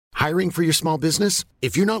Hiring for your small business?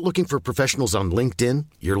 If you're not looking for professionals on LinkedIn,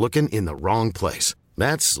 you're looking in the wrong place.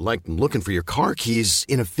 That's like looking for your car keys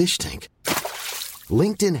in a fish tank.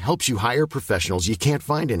 LinkedIn helps you hire professionals you can't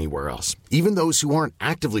find anywhere else, even those who aren't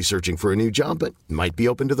actively searching for a new job but might be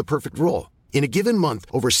open to the perfect role. In a given month,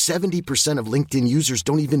 over 70% of LinkedIn users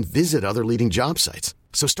don't even visit other leading job sites.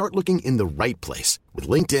 So start looking in the right place. With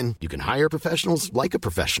LinkedIn, you can hire professionals like a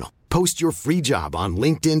professional. Post your free job on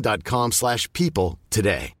linkedin.com/people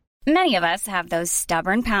today. Many of us have those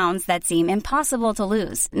stubborn pounds that seem impossible to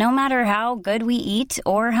lose, no matter how good we eat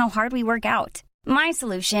or how hard we work out. My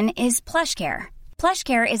solution is PlushCare.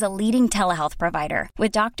 PlushCare is a leading telehealth provider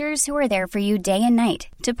with doctors who are there for you day and night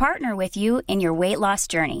to partner with you in your weight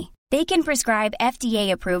loss journey. They can prescribe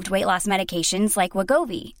FDA-approved weight loss medications like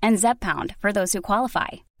Wegovy and Zepbound for those who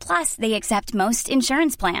qualify. Plus, they accept most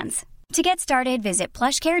insurance plans. To get started, visit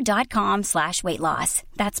plushcare.com/weightloss.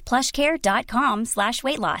 That's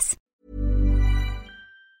plushcare.com/weightloss.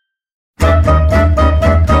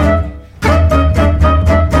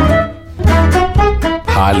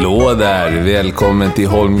 Hallå där, välkommen till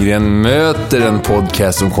Holmgren möter, en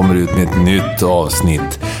podcast som kommer ut med ett nytt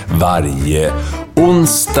avsnitt varje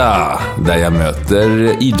onsdag, där jag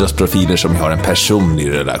möter idrottsprofiler som jag har en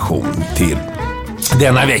personlig relation till.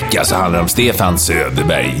 Denna vecka så handlar det om Stefan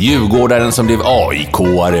Söderberg, djurgårdaren som blev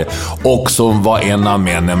AIK-are och som var en av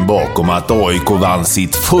männen bakom att AIK vann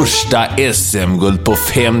sitt första SM-guld på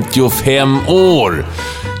 55 år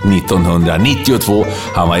 1992.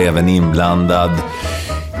 Han var även inblandad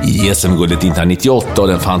i SM-guldet 1998 och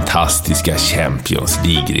den fantastiska Champions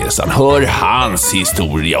League-resan. Hör hans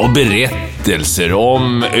historia och berättelser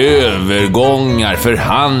om övergångar,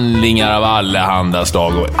 förhandlingar av allehanda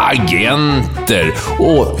slag och agenter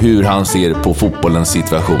och hur han ser på fotbollens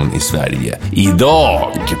situation i Sverige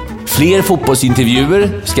idag. Fler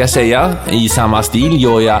fotbollsintervjuer, ska jag säga, i samma stil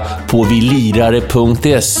gör jag på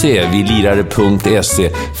vilirare.se.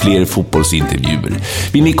 Vilirare.se, fler fotbollsintervjuer.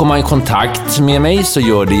 Vill ni komma i kontakt med mig så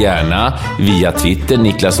gör det gärna via Twitter,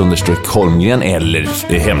 Niklas_Holmgren, eller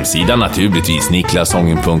hemsidan naturligtvis,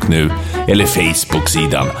 niklashången.nu, eller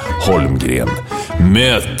Facebook-sidan Holmgren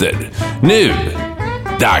möter. Nu,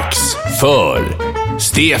 dags för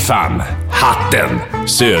Stefan Hatten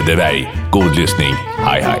Söderberg. God lyssning.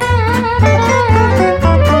 Hej hej.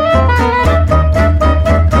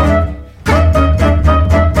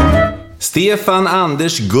 Stefan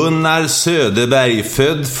Anders Gunnar Söderberg,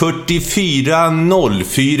 född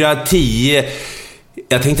 44/04/10.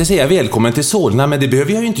 Jag tänkte säga välkommen till Solna, men det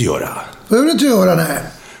behöver jag ju inte göra. Behöver du inte göra, nej.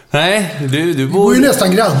 Nej, du bor ju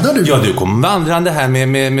nästan grannar du. Ja, du kommer vandrande här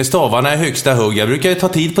med stavarna i högsta hugg. Jag brukar ju ta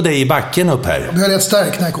tid på dig i backen upp här. Du är rätt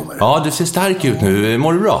stark när jag kommer. Ja, du ser stark ut nu.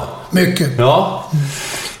 Mår du bra? Mycket. Ja.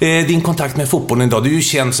 Din kontakt med fotbollen idag, du är ju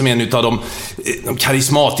känd som en av de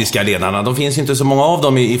karismatiska ledarna. De finns inte så många av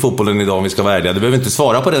dem i fotbollen idag, om vi ska vara ärliga. Du behöver inte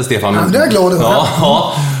svara på den, Stefan. Ja, det är jag glad över.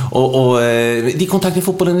 Ja. Och din kontakt med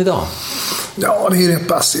fotbollen idag? Ja, det är rätt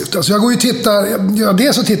passivt. Alltså jag går ju och tittar,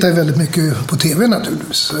 dels så tittar jag väldigt mycket på tv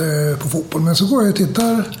naturligtvis, på fotboll. Men så går jag och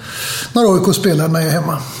tittar när AIK spelar när jag är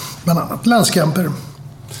hemma. Bland annat landskamper.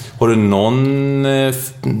 Har du någon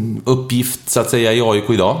uppgift så att säga i AIK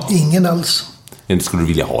idag? Ingen alls. Inte skulle du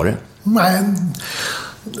vilja ha det? Nej,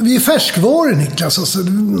 vi är färskvaror, Niklas. Alltså,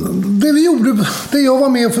 det vi gjorde, det jag var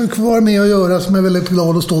med och fick vara med och göra, som jag är väldigt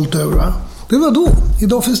glad och stolt över. Va? Det var då.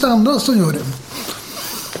 Idag finns det andra som gör det.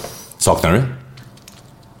 Saknar du?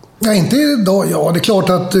 Ja, inte idag. Ja, det är klart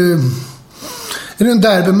att är det en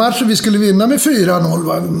derbymatch och vi skulle vinna med 4-0,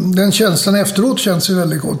 va? Den känslan efteråt känns ju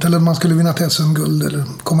väldigt gott. Eller man skulle vinna ett SM-guld eller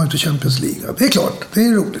komma ut i Champions League. Det är klart, det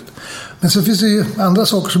är roligt. Men så finns det ju andra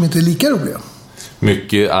saker som inte är lika roliga.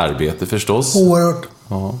 Mycket arbete förstås. Oerhört.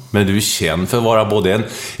 Ja, men du är känd för att vara både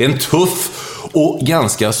en tuff och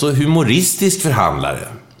ganska så humoristisk förhandlare.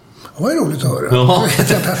 Det var roligt att höra. Ja.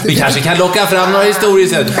 Vi kanske kan locka fram några historier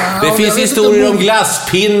sen. Det finns historier om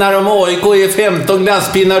glasspinnar, om AIK är 15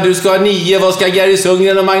 glasspinnar, du ska ha 9, vad ska Gary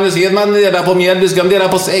Sundgren och Magnus Hedman dela på Mjällby, ska de dela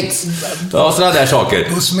på 6? Ja, sådana där saker.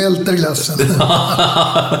 Då smälter glassen.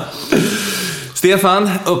 Stefan,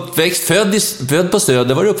 uppväxt, född på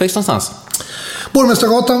Söder. Var du uppväxt någonstans?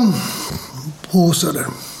 Borgmästargatan på Söder.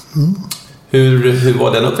 Mm. Hur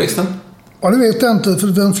var den uppväxten? Ja, det vet jag inte, för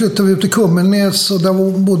den flyttade vi ut till Kummelnäs och där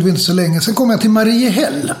bodde vi inte så länge. Sen kom jag till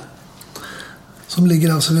Mariehäll, som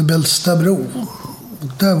ligger alltså vid Bällstabro. Och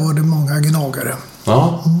där var det många gnagare.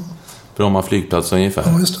 Ja, Bromma flygplats ungefär.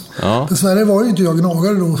 Ja, just det. Ja. Dessvärre var ju inte jag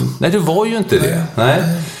gnagare då. Nej, du var ju inte det. Nej.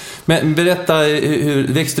 Men berätta,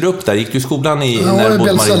 hur växte du upp där? Gick du i skolan i... Ja, i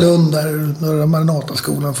Bälsalund där,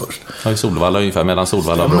 Marinataskolan först. Ja, i Solvalla ungefär, mellan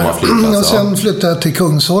Solvalla och Bromma flygplats. Och sen flyttade jag till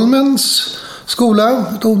Kungsholmens skola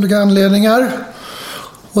av olika anledningar.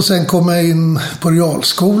 Och sen kom jag in på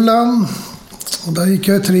realskolan. Och där gick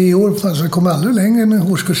jag i 3 år, fast jag kom aldrig längre än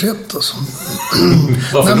i årskurs 1. Alltså.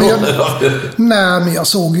 Varför men jag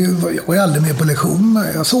såg ju, jag var aldrig med på lektionerna.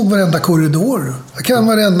 Jag såg varenda korridor. Jag kan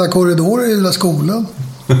varenda korridor i hela skolan.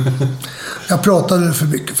 Jag pratade för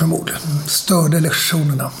mycket förmodligen. Störde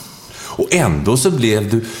lektionerna. Och ändå så blev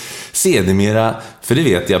du sedermera, för det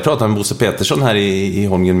vet jag pratade med Bosse Pettersson här i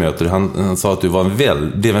Holmgren möter. Han sa att du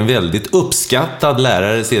blev en väldigt uppskattad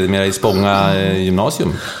lärare sedermera i Spånga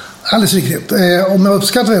gymnasium. Alldeles riktigt. Om jag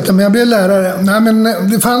uppskattar det, men jag blev lärare. Nej, men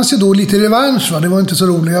det fanns ju då lite revansch, va? Det var inte så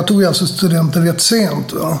roligt. Jag tog alltså studenten rätt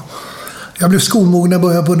sent, va? Jag blev skolmogen när jag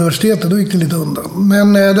började på universitetet, då gick det lite undan.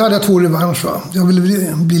 Men då hade jag 2 revansch, va? Jag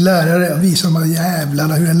ville bli lärare, visa de här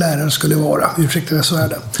jävlarna hur en lärare skulle vara. Ursäkta det, så är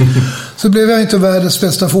det. Så blev jag inte världens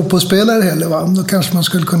bästa fotbollsspelare heller, va? Då kanske man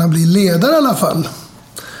skulle kunna bli ledare i alla fall.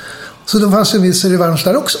 Så då fanns en viss revansch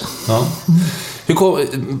där också. Ja.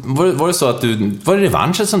 Var det så att var det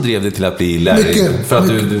revanschen som drev dig till att bli lärare? Mycket, för att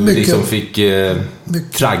du liksom mycket.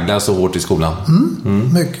 Fick traggla så hårt i skolan?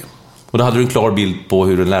 Mycket. Och då hade du en klar bild på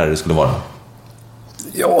hur en lärare skulle vara?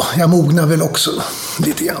 Ja, jag mognar väl också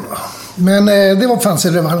lite grann, va? Men det fanns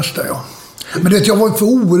en revansch där, ja. Men du vet, jag var för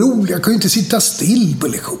orolig. Jag kunde inte sitta still på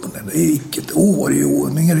lektionen. Det gick ett år i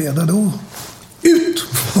ordning redan då. Ut!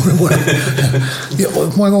 Ja,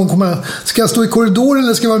 många gånger kommer jag... Ska jag stå i korridoren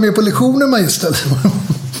eller ska jag vara med på lektionen, magister?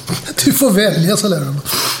 Du får välja, så läraren.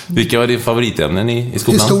 Vilka var dina favoritämnen i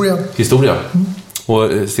skolan? Historia. Och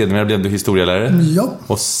sedermera blev du historielärare? Ja.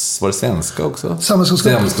 Och var det svenska också?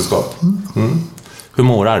 Samhällskunskap. Hur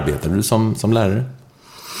många år arbetade du som lärare?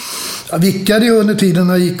 Jag vickade ju under tiden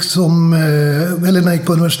när jag gick när jag gick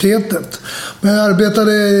på universitetet. Men jag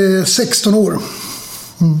arbetade 16 år.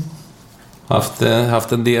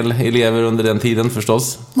 Haft en del elever under den tiden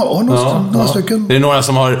förstås. Ja, några stycken. Är det några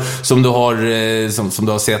som du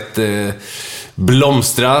har sett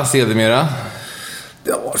blomstra sedermera?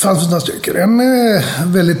 Ja, det fanns några stycken.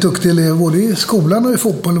 En väldigt duktig elev både i skolan och i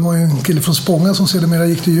fotboll. Det var ju en kille från Spånga som sedermera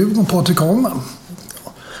gick till Djurgården, Patrik Hagman.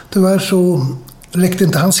 Tyvärr så räckte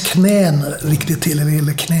inte hans knän riktigt till,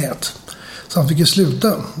 eller knät. Så han fick ju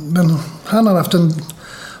sluta. Men han har haft en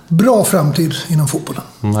bra framtid inom fotbollen.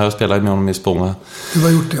 Jag spelade med honom i Spånga. Du har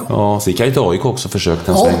gjort det, ja. Ja, så gick jag till AIK också, försökt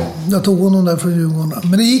en sväng. Ja, jag tog honom där från Djurgården.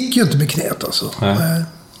 Men det gick ju inte med knät, alltså.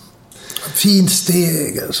 Fint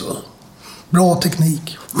steg, alltså. Bra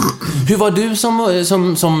teknik. Hur var du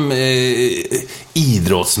som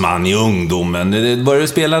idrottsman i ungdomen? Började du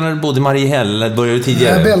spela när du bodde i Mariehäll, eller började du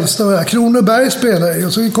tidigare? Bällsta var jag. Kronoberg spelade jag.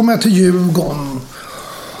 Och så kom jag till Djurgården.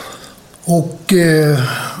 Och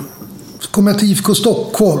så kom jag till IFK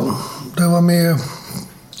Stockholm. Där var med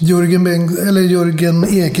Jörgen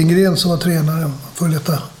Ekengren som var tränare för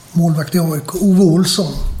detta målvakt i AIK. Ove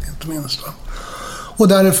Olsson, inte minst. Och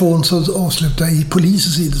därifrån så avslutade jag i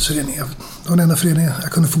polisens idrottsförening. Det var den enda föreningen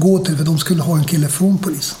jag kunde få gå till, för de skulle ha en kille från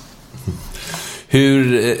polisen.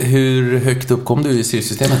 Hur högt upp kom du i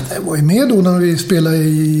styrsystemet? Jag var ju med då när vi spelade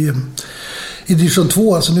i division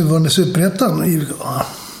 2, alltså nuvarande Superettan,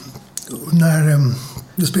 när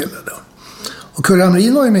vi spelade. Och Kurre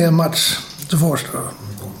Hamrin var ju med i en match till Farsta.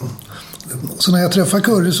 Så när jag träffade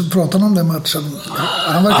Kurre så pratade han om den matchen.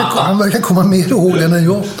 Han verkar komma mer ihåg den än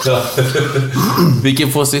jag.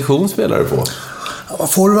 Vilken position spelar du på? Jag var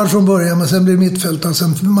forward från början, men sen blev mittfältare.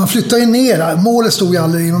 Sen man flyttade ju ner. Målet stod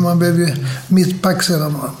aldrig i, men man blev ju mittback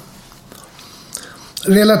sedan.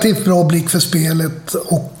 Relativt bra blick för spelet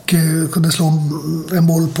och kunde slå en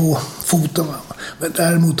boll på foten. Men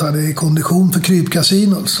däremot hade jag kondition för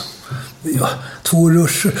krypkasinos. Ja, 2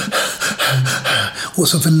 ruscher. Och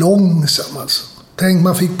så för långsam, alltså. Tänk,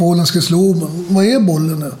 man fick bollen, skulle slå. Vad är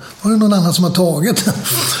bollen nu? Var det någon annan som har tagit?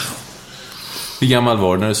 Hur gammal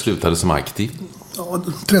var du när du slutade som aktiv? Ja,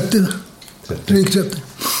 30. Drygt 30.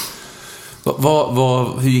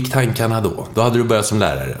 Hur gick tankarna då? Då hade du börjat som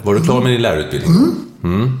lärare. Var du klar med din lärarutbildning?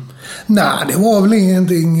 Nej, det var väl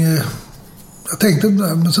ingenting. Jag tänkte,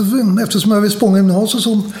 men så, eftersom jag var i Spånga gymnasium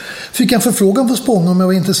så fick jag en förfrågan på Spånga om jag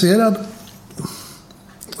var intresserad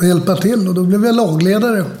att hjälpa till. Och då blev jag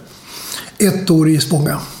lagledare 1 år i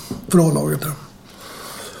Spånga för A-laget.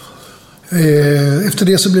 Efter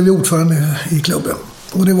det så blev jag ordförande i klubben.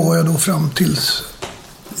 Och det var jag då fram tills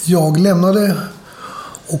jag lämnade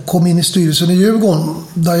och kom in i styrelsen i Djurgården,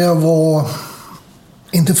 där jag var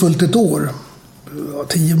inte fullt 1 år.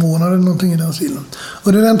 10 månader eller någonting i den stilen.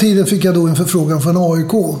 Under den tiden fick jag då en förfrågan från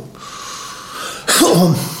AIK.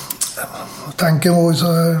 Tanken var ju så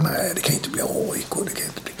här, nej, det kan inte bli AIK, det kan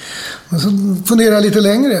inte bli. Men så funderade jag lite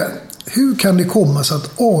längre. Hur kan det komma så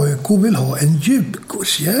att AIK vill ha en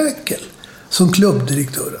Djurgårdsjäkel som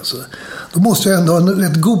klubbdirektör. Alltså. Då måste jag ändå ha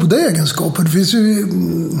rätt goda egenskaper. Det finns ju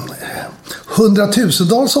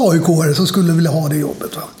hundratusentals AIK-are som skulle vilja ha det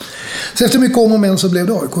jobbet. Va? Så efter mycket om och men så blev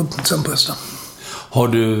det AIK sen på hösten. Har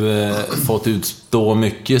du fått utstå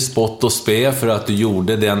mycket spott och spe för att du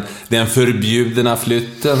gjorde den förbjudna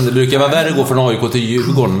flytten? Det brukar vara värre att gå från AIK till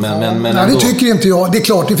Djurgården. Men nej, det tycker inte jag. Det är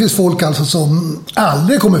klart, det finns folk alltså som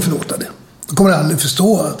aldrig kommer förlåta det. De kommer aldrig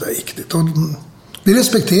förstå att det är riktigt. Och det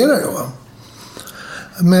respekterar jag.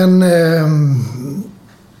 Men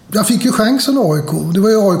jag fick ju chansen av AIK. Det var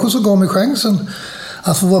ju AIK som gav mig chansen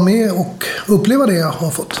att få vara med och uppleva det jag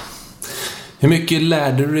har fått. Hur mycket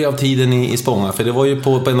lärde du dig av tiden i Spånga? För det var ju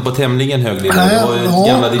på tämligen hög nivå. Det var ju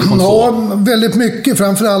gamla division 2. Ja, väldigt mycket.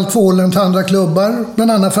 Framförallt förhållanden till andra klubbar.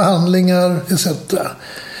 Bland annat förhandlingar etc.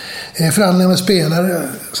 Förhandlingar med spelare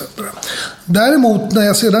etc. Däremot när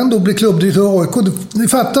jag sedan då blev klubbdirektör i AIK, det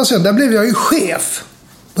fattas jag, där blev jag ju chef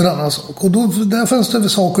på en annan sak. Och då, där fanns det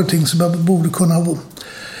saker och ting som jag borde kunna,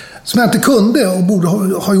 som jag inte kunde och borde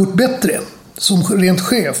ha gjort bättre som rent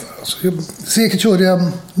chef. Alltså, säkert körde jag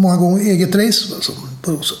många gånger eget race alltså,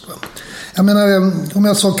 på något sätt. Jag menar, om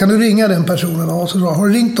jag sa, kan du ringa den personen? Ja, så har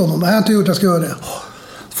du ringt honom? Nej, jag har inte gjort, jag ska göra det.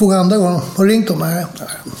 Fråga andra gånger, har du ringt honom? Nej.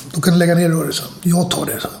 Då kan du lägga ner rörelsen. Jag tar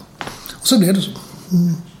det. Och så blev det så.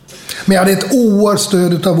 Men jag hade ett oerhört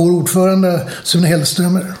stöd av vår ordförande Sune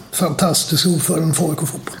Hellströmer. Fantastisk ordförande för AIK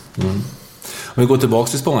fotboll. Om vi går tillbaka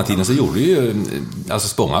till Spånga-tiden så gjorde ju, alltså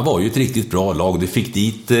Spånga var ju ett riktigt bra lag. Du fick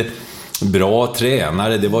dit bra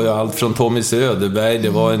tränare. Det var ju allt från Tommy Söderberg, det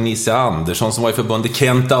var Nisse Andersson som var i förbundet,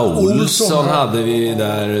 Kenta Olsson hade vi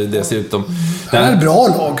där dessutom. Det är ett bra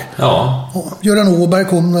lag. Ja. Göran Åberg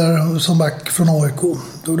kom där som back från AIK.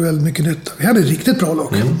 Det var väldigt mycket nytta. Vi hade ett riktigt bra lag.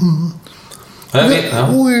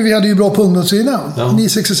 Och vi hade ju bra på ungdomssidan. Ja.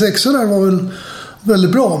 966 där var väl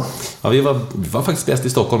väldigt bra. Ja, vi var faktiskt bäst i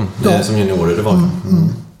Stockholm som juniorer. Det var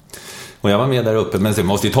Och jag var med där uppe, men vi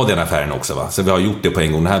måste ju ta den affären också, va? Så vi har gjort det på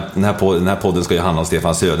en gång. Den här podden ska ju handla om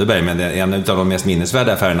Stefan Söderberg, men det är en av de mest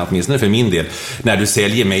minnesvärda affärerna, åtminstone för min del, när du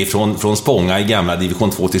säljer mig från Spånga i gamla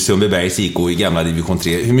division 2 till Sundbybergs IK i gamla division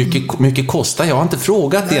 3. Hur mycket kostar? Jag har inte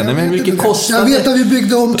frågat det, men hur mycket kostar? Jag vet att vi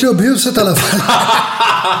byggde om klubbhuset i alla fall.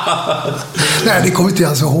 Nej, det kommer inte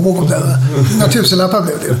ens ihåg om det. Några tusenlappar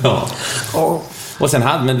blev det. Ja. Och sen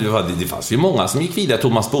det fanns ju många som gick vidare.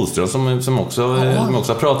 Thomas Boström som också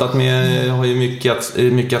har pratat med, har ju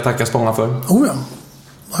mycket att tacka Spånga för. Oh ja.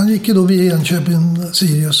 Han gick ju då via Enköping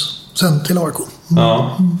Sirius sen till AIK.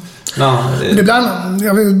 Ja. Men ibland,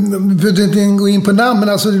 jag vill inte gå in på namn, men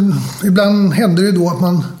alltså, ibland hände det då att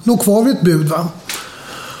man låg kvar vid ett bud, va?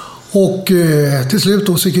 Och till slut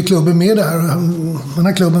då så gick klubben med det här. Den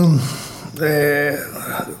här klubben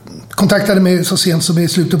kontaktade mig så sent som i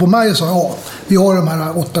slutet på maj och sa ja, vi har de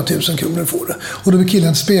här 8000 kronor för det. Och då var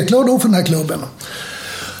killen speklar då för den här klubben.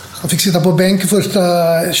 Han fick sitta på bänk första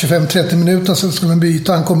 25-30 minuter, så skulle han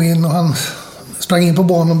byta. Han kom in och han sprang in på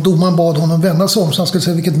banan. Domaren bad honom vända sig om så han skulle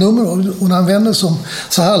se vilket nummer. Och när han vände sig om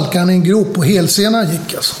så halkade han i en grop och helsenan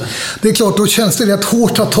gick. Alltså. Det är klart, då känns det rätt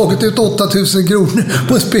hårt att ha tagit ut 8000 kronor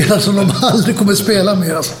på en spelare som de aldrig kommer spela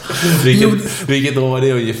mer. Alltså. Vilket år var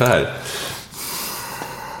det ungefär?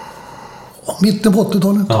 Mitten på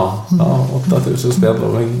 80-talet. Ja, 8000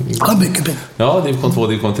 spelare. Ja, mycket pengar. Ja, division 2,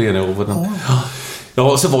 division 3 nivå.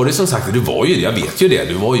 Ja, så var det som sagt, jag vet ju det,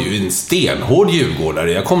 du var ju en stenhård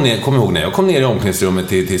djurgårdare. Jag kommer ihåg när jag kom ner i omklädningsrummet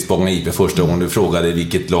till Spånga IP första gången, du frågade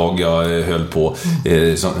vilket lag jag höll på.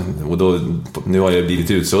 Och då, nu har jag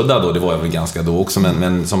blivit utsuddad och det var jag väl ganska då också,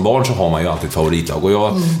 men som barn så har man ju alltid ett favoritlag. Och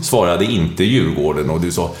jag svarade inte Djurgården och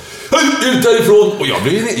du sa ut därifrån. Och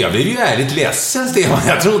jag blev ju ärligt ledsen, Stefan.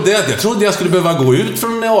 Jag trodde jag skulle behöva gå ut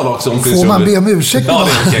från A-lagsomklädningsrummet. Får man be om ursäkt? Ja,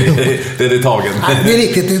 det är okej. Det är tagen. Nej, det är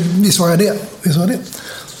riktigt, visst var jag det.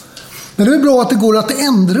 Men det är bra att det går att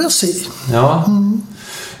ändra sig. Ja.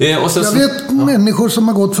 Och så, jag vet människor som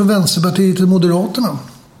har gått från Vänsterpartiet till Moderaterna.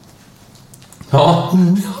 Ja,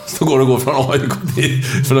 så går det att gå från AIK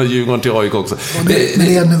från Djurgården till AIK också. Ja,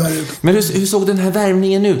 det är ännu värre. Men hur såg den här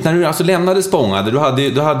värvningen ut när du alltså lämnade Spånga?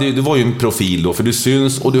 Du var ju en profil då, för du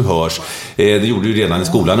syns och du hörs. Det gjorde du redan i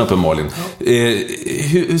skolan uppenbarligen.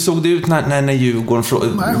 Hur såg det ut när Djurgården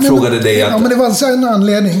frågade dig att... Ja, men det var en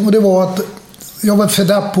anledning, och det var att jag var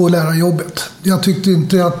fed up på lärarjobbet. Jag tyckte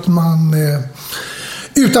inte att man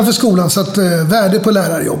utanför skolan satt värde på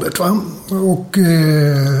lärarjobbet, va? Och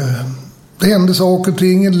det hände saker och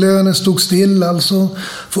ting. Lönen stod still. Alltså.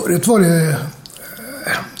 Förut var det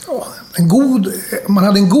man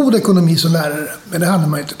hade en god ekonomi som lärare, men det hade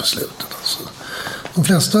man inte på slutet. Alltså. De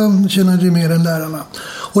flesta tjänade ju mer än lärarna.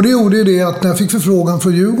 Och det gjorde ju det att när jag fick förfrågan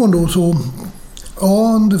från Djurgården då, så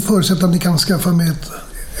det förutsätter att ni kan skaffa mig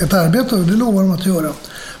ett arbete och det lovar de att göra.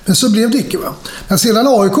 Men så blev det icke, va. När sedan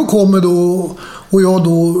AIK kommer då och jag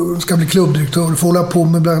då ska bli klubbdirektör och få hålla på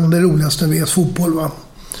med bland det roligaste vet, fotboll, va.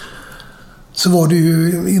 Så var det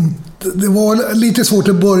ju inte... Det var lite svårt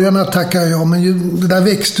i början att tacka ja, men det där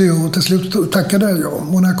växte ju och till slut tackade jag ja.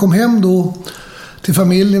 Och när jag kom hem då till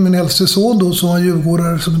familjen, min äldste son då som var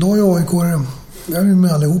djurgårdare, som idag är AIK-are, jag är ju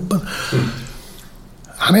med allihopa.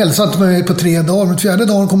 Han hälsade inte mig på 3 dagar, men 4:e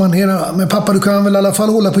dagen kom han ner. Men pappa, du kan väl i alla fall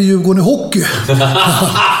hålla på Djurgården i hockey?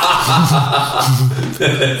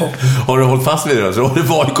 Har du hållit fast vid det då? Så har du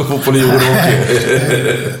varit på fotboll i Djurgården i hockey?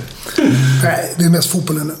 Nej, det är mest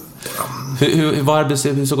fotbollen nu.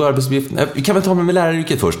 Hur såg arbetsuppgiften? Vi kan väl ta med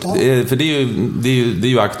läraryrket först. Ja. För det är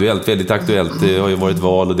ju aktuellt, väldigt aktuellt. Det har ju varit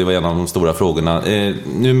val och det var en av de stora frågorna.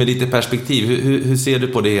 Nu med lite perspektiv, hur ser du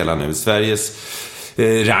på det hela nu? Sveriges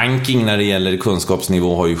ranking när det gäller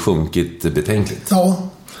kunskapsnivå har ju sjunkit betänkligt. Ja,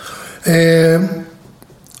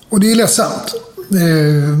 och det är ledsamt.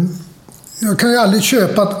 Jag kan ju aldrig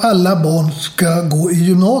köpa att alla barn ska gå i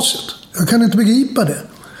gymnasiet. Jag kan inte begripa det.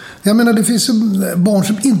 Jag menar, det finns barn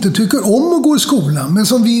som inte tycker om att gå i skolan, men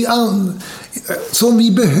som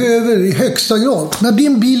vi behöver i högsta grad. När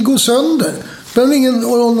din bil går sönder, spelar ingen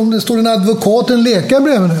roll om det står en advokat, en läkare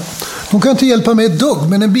bredvid det. De kan inte hjälpa mig ett dugg,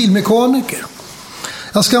 men en bilmekaniker.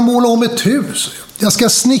 Jag ska måla om ett hus. Jag ska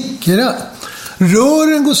snickra.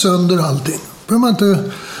 Rören går sönder och allting. Det behöver man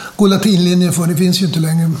inte gå latinlinjen för, det finns ju inte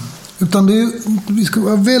längre. Utan vi ska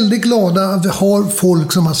vara väldigt glada att vi har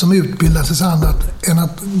folk som utbildar sig annat än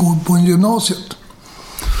att gå på en gymnasiet.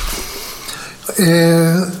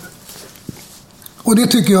 Och det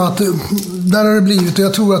tycker jag att där har det blivit. Och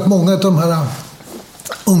jag tror att många av de här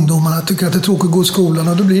ungdomarna tycker att det är tråkigt att gå i skolan,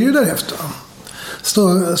 och då blir det därefter.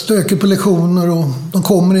 Stöker på lektioner och de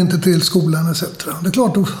kommer inte till skolan etc. Det är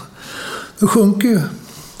klart, då sjunker ju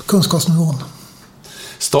kunskapsnivån.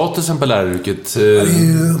 Statusen på läraryrket? Det är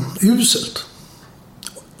ju uselt.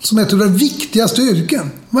 Som ett av de viktigaste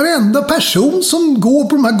yrken. Varenda person som går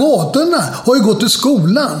på de här gatorna har ju gått i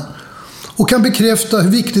skolan och kan bekräfta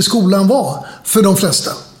hur viktig skolan var för de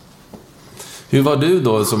flesta. Hur var du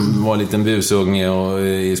då som var en liten busunge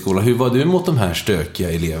i skolan? Hur var du mot de här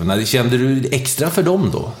stökiga eleverna? Kände du extra för dem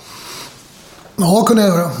då? Ja, kunde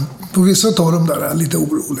jag göra. På vissa av dem där är lite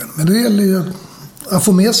oroliga. Men det gäller ju att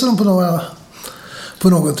få med sig dem på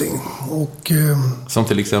någonting. Och, som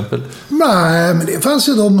till exempel? Nej, men det fanns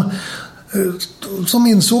ju de som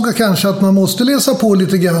insåg kanske att man måste läsa på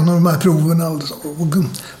lite grann om de här proverna. Och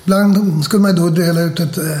ibland skulle man då dela ut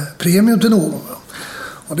ett premium till någon.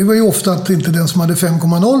 Och det var ju ofta att inte den som hade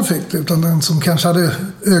 5,0 fick det, utan den som kanske hade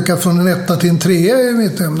ökat från en 1 till en 3 i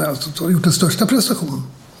mitt ämne, alltså gjort den största prestationen.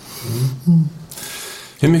 Mm.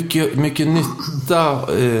 Hur mycket nytta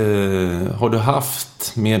har du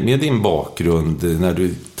haft med din bakgrund när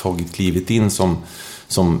du tagit klivet in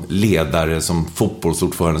som ledare, som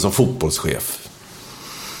fotbollsordförande, som fotbollschef?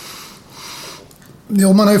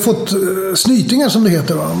 Ja, man har ju fått snytingar som det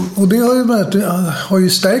heter, va? Och det har ju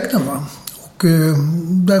stärkt den, va? Och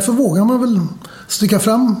därför vågar man väl sticka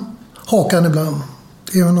fram hakan ibland,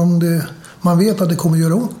 även om man vet att det kommer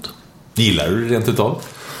göra ont. Gillar du det rent utav?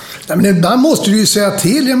 Ja, men ibland måste du ju säga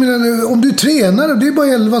till. Jag menar, om du tränar, det är bara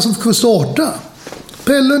 11 som får starta.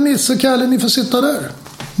 Pelle, Nisse, Kalle, ni får sitta där.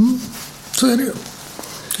 Så är det ju.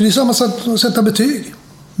 Det är samma sätt att sätta betyg.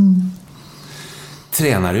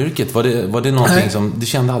 Tränaryrket, var det någonting som du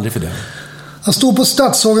kände aldrig för det? Jag stod på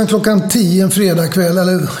Stadshagen klockan 10 en fredagkväll,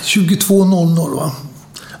 eller 22.00, va?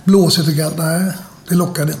 Blåsigt och kallt. Nej, det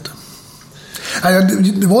lockade inte.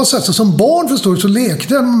 Det var så att som barn, förstår du, så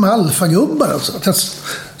lekte jag med alfagubbar. Alltså. Jag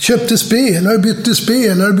köpte spelare,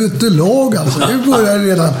 bytte lag. Alltså. Det började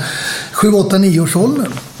redan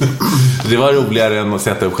 7-8-9-årsåldern. Det var roligare än att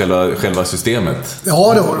sätta upp själva systemet.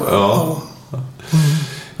 Ja, det var det. Ja.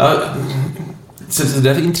 Ja. Så det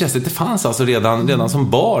där intresset, det fanns alltså redan som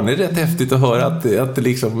barn. Det är rätt häftigt att höra att det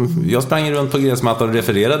liksom, jag sprang runt på gräsmattan och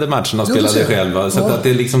refererade matcherna och spelade själva. Så att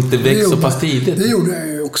det växte så pass tidigt. Det gjorde jag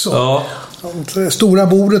ju också. Ja. Stora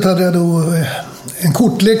bordet hade jag då en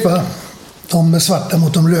kortlek, va? De svarta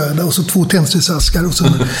mot de röda och så 2 tändsticksaskar och så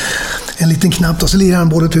en liten knapp och så lirar han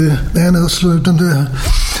både till den och slår ut den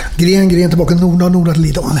till gren tillbaka, nordat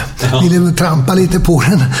lite om det. Ville trampa lite på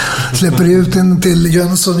den, släpper ut den till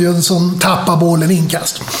Jönsson tappar bollen,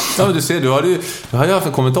 inkast. Ja, du ser, du har ju haft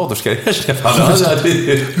en kommentatorskarriär, Stefan.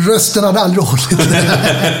 Rösten hade aldrig hållit.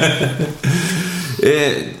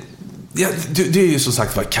 Ja, du är ju som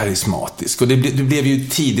sagt var karismatisk. Och du blev ju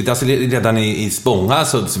tidigt, alltså redan i Spånga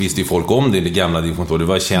så visste ju folk om det gamla division. Du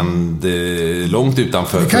var känd lågt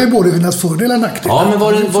utanför. Det kan ju både finnas fördelar och nackdelar. Ja, men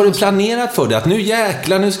var det planerat för det? Att nu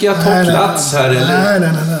jäklar, nu ska jag ta plats här?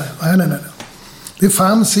 Eller? Nej. Det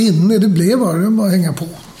fanns inne, det blev bara att hänga på.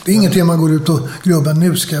 Det är ingenting man går ut och grubbar,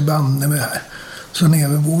 nu ska jag banda med här. Så ner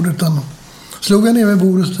vid bordet, utan slog jag ner vid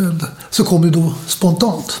bordet så kom det då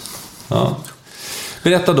spontant. Ja.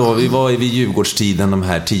 Berätta då, vi var vid Djurgårdstiden de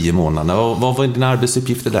här 10 månaderna. Vad var dina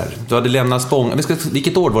arbetsuppgifter där? Du hade lämnat Spånga.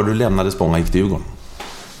 Vilket år var du lämnade Spånga och gick till Djurgården?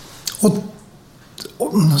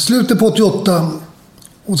 Slutet på 88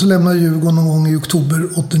 och så lämnade Djurgården någon gång i oktober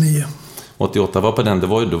 89. 88 var på den, det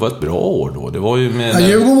var ett bra år då. Det var ju med,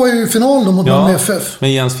 Djurgården var ju i final då mot FF.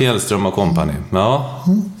 Med Jens Fjällström och kompani. Ja.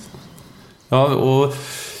 Ja, och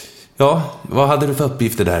vad hade du för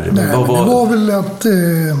uppgifter där? Nej, det var väl att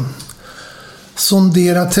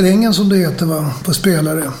sondera terrängen, som det heter, va, på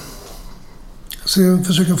spelare. Så jag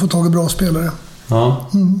försöker få tag i bra spelare. Ja.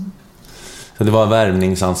 Så det var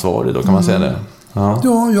värvningsansvarig då, kan man säga det? Ja,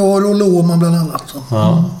 jag och Rolle Åhman bland annat.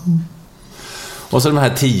 Ja. Och så de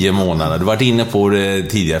här 10 månaderna, du har varit inne på det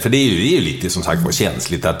tidigare, för det är ju lite som sagt var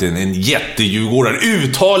känsligt att en jättedjurgårdare,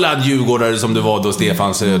 uttalad djurgårdare som det var då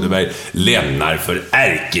Stefan Söderberg, lämnar för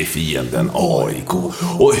ärkefienden AIK.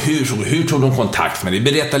 Och hur tog de kontakt med dig?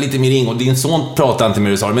 Berätta lite mer ingående. Din son pratade inte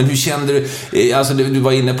med dig, men hur kände du? Alltså du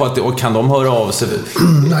var inne på att kan de höra av sig?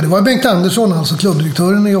 Nej, det var Bengt Andersson, alltså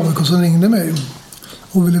klubbdirektören i AIK, som ringde mig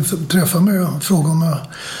och ville träffa mig och fråga om jag...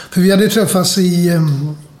 För vi hade träffats i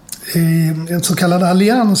en så kallad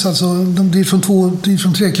allians, alltså från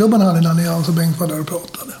 3-klubbarna hade en allians och Bengt var där och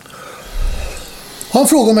pratade. Han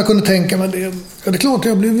frågade om jag kunde tänka mig det. Ja, det är klart,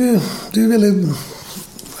 jag blev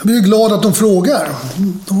ju glad att de frågar.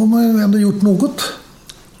 Då har man ju ändå gjort något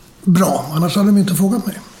bra, annars hade de inte frågat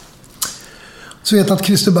mig. Så vet jag att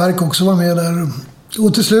Christer Berg också var med där.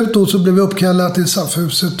 Och till slut då så blev vi uppkallade till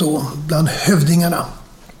SAF-huset då, bland hövdingarna.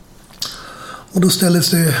 Och då ställdes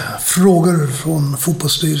det frågor från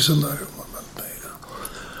fotbollsstyrelsen där.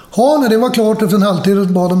 Ja, när det var klart efter en halvtimme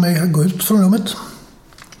bad de mig gå ut från rummet.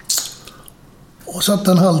 Och satt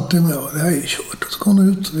en halvtimme och det här är kört. Så kom de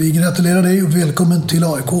ut. Vi gratulerar dig och välkommen till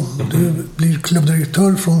AIK. Du blir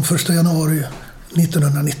klubbdirektör från 1 januari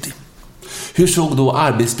 1990. Hur såg då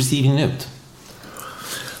arbetsbeskrivningen ut?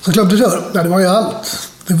 Som klubbdirektör? Ja, det var ju allt.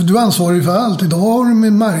 Du är ansvarig för allt. Idag har du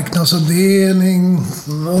med marknadsavdelning,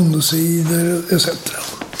 ungdomssidor etc.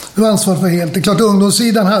 Du är ansvarig för helt. Det är klart,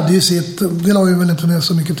 ungdomssidan hade ju sitt, det la ju väl inte ner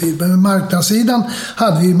så mycket tid. Men marknadssidan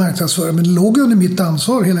hade vi ju marknadsförare. Men det låg under mitt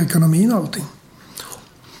ansvar, hela ekonomin och allting.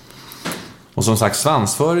 Och som sagt,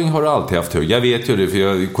 svansföring har du alltid haft hög. Jag vet ju det,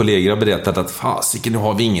 för kollegor har berättat att fasiken, nu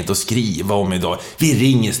har vi inget att skriva om idag. Vi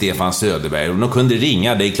ringer Stefan Söderberg och de kunde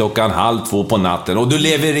ringa dig 1:30 på natten och du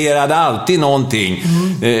levererade alltid någonting.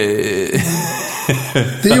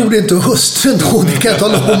 Det gjorde inte hustrun då, det kan jag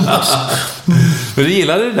tala om. Men du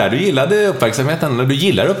gillade det där, du gillade uppmärksamheten, du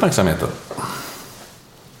gillar uppmärksamheten.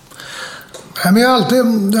 Nej, men jag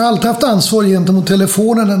har alltid haft ansvar gentemot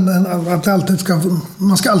telefonen, att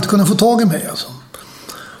man ska alltid kunna få tag i mig. Alltså.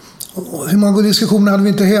 Hur många diskussioner hade vi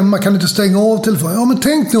inte hemma? Kan du inte stänga av telefonen? Ja, men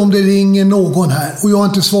tänk nu om det ringer någon här och jag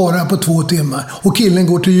inte svarar på 2 timmar och killen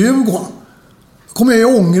går till Djurgården. Då kommer jag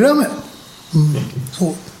ju ångra mig.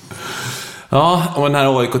 Så. Ja, och den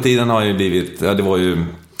här AIK-tiden har ju blivit, ja, det var ju...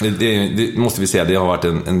 Det måste vi säga, det har varit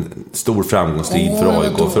en stor framgångsstrid för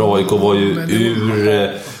AIK. För AIK var ju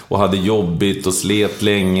ur och hade jobbigt och slet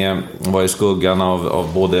länge. Var i skuggan av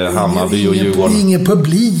både Hammarby och Djurgården. Ingen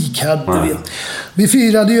publik hade vi. Vi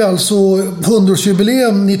firade ju alltså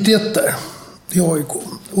 100-årsjubileum 91 där i AIK.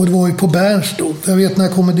 Och det var ju på Bernstad. Jag vet när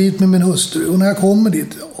jag kommer dit med min hustru. Och när jag kommer dit,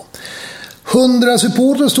 100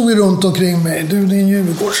 supportrar stod ju runt omkring mig. Du, din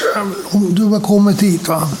Djurgårdsjävel, du har kommit hit,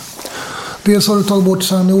 va? Dels har du tagit bort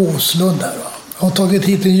Sanne Åslund där, va? Jag har tagit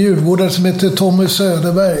hit en djurgårdare som heter Tommy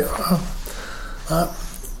Söderberg, va? Ja.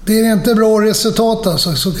 Det är inte bra resultat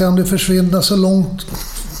alltså, så kan du försvinna så långt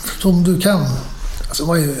som du kan. Alltså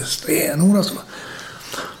vad är det? Stenord alltså.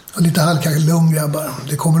 Och lite lugn grabbar.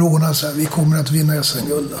 Det kommer att ordna sig. Vi kommer att vinna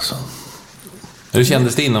SM-guld alltså. Hur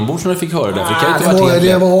kändes det inombords när du fick höra det?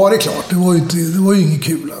 Det var klart. Det var ju inget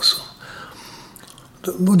kul alltså.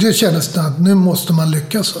 Det kändes att nu måste man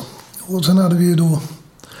lyckas. Och sen hade vi ju då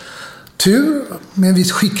tur med en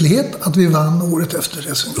viss skicklighet att vi vann året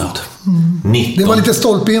efter SM-guld. Det var lite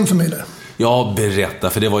stolpe in för mig där. Ja, berätta,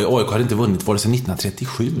 för det var ju AIK hade inte vunnit vare sig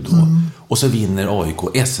 1937 då. Och så vinner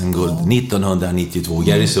AIK SM-guld 1992.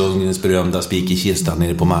 Gary Sundgrens berömda spik i kistan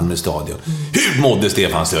nere på Malmö stadion. Hur mådde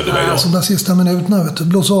Stefan Söderberg då? Alltså de sista minuterna, vet du.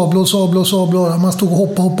 Blås av. Man stod och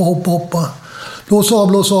hoppa. Blås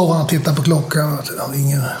av och han tittade på klockan.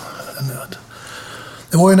 Ingen nöd.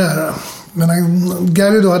 Det var ju nära. Men när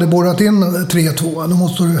Gary då hade borrat in 3-2, då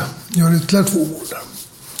måste du göra ytterligare 2 mål där.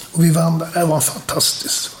 Och vi vann där. Det var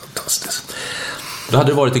fantastiskt. Du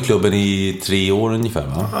hade varit i klubben i 3 år ungefär,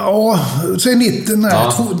 va? Ja, säg 90, nej,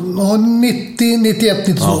 ja. 90, 91,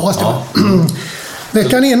 92. Ja.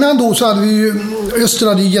 Veckan innan då så hade vi ju, Öster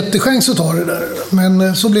hade ju jättechans att ta det där.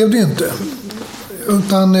 Men så blev det ju inte.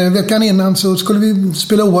 Utan veckan innan så skulle vi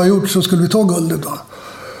spela oavgjort, så skulle vi ta guldet då.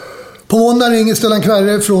 På måndag ringer Stellan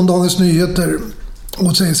Kvarre från Dagens Nyheter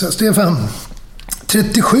och säger så här: Stefan,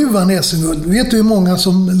 37 vann SM-guld. Vet du hur många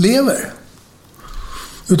som lever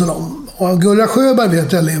utav dem? Och Gurra Sjöberg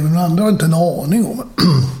vet jag lever, men andra har inte en aning om.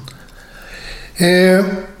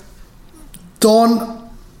 Dagen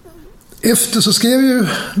efter så skrev ju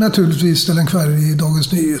naturligtvis Stellan Kvarre i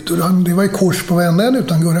Dagens Nyheter. Det var i kors på varenda en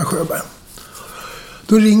utan Gurra Sjöberg.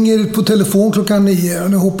 Då ringer på telefon klockan 9.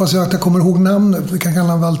 Nu hoppas jag att jag kommer ihåg namnet. Vi kan kalla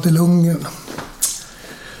honom Walter Lundgren.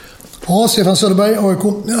 Ja, Stefan Söderberg, AIK.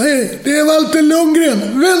 Ja, hej, det är Walter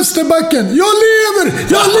Lundgren, vänsterbacken. Jag lever!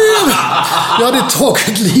 Jag hade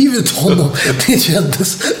tagit livet av honom. Det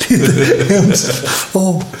kändes lite hemskt.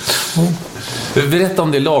 Ja. Berätta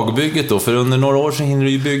om det lagbygget då, för under några år så hinner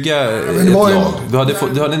du ju bygga ett lag.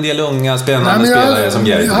 Du hade en del unga spännande spelare som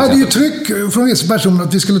Gary. Jag hade ju tryck från vissa personer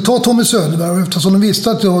att vi skulle ta Tommy Söderberg, och eftersom de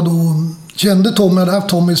visste att jag då kände Tommy, hade haft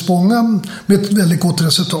Tommy i Spånga med ett väldigt gott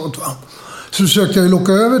resultat, va. Så försökte jag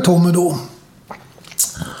locka över Tommy då.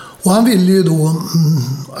 Och han ville ju då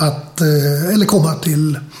komma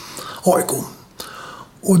till AIK.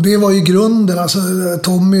 Och det var ju grunden. Alltså,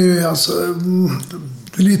 Tommy, alltså,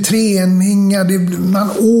 det blev träningar, man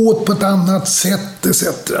åt på ett annat sätt etc.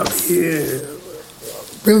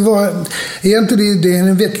 Det var egentligen det är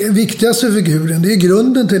den viktigaste figuren. Det är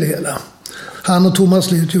grunden till det hela. Han och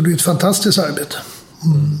Thomas Lyth gjorde ett fantastiskt arbete.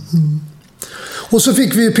 Och så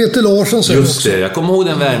fick vi Peter Larsson. Just det, jag kommer ihåg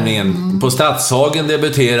den värvningen. På Stadshagen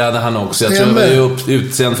debuterade han också. Jag tror jag var ju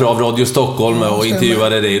utsänd av Radio Stockholm och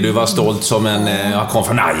intervjuade dig. Du var stolt som han kom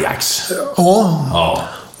från Ajax. Ja.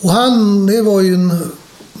 Och det var ju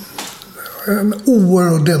en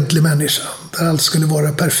oordentlig människa. Där allt skulle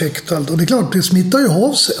vara perfekt och allt. Och det är klart, det smittar ju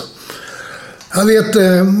av sig. Jag vet,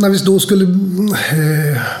 när vi då skulle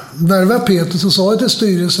värva Peter, så sa jag till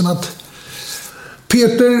styrelsen att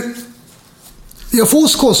Peter, för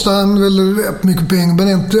oss kostar han väl mycket pengar, men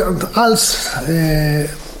inte alls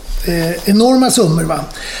enorma summor, va.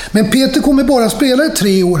 Men Peter kommer bara spela i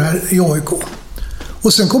 3 år här i AIK.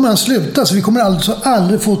 Och sen kommer han sluta, så vi kommer alltså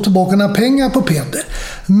aldrig få tillbaka några pengar på Peter.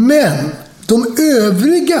 Men de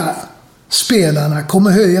övriga spelarna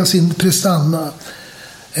kommer höja sin prestanda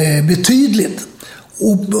betydligt.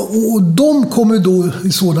 Och de kommer då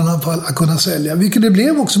i sådana fall att kunna sälja. Vilket det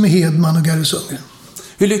blev också med Hedman och Gary Sundgren.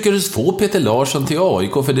 Hur lyckades du få Peter Larsson till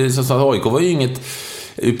AIK? För det som sagt, AIK var ju inget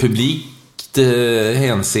publikt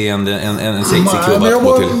hänseende en sexig klubb att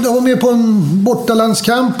gå till. Jag var med på en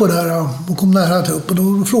bortalandskamp och kom nära till upp. Och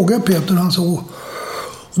då frågade jag Peter, och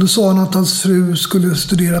då sa han att hans fru skulle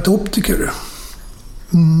studera till optiker.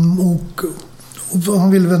 Och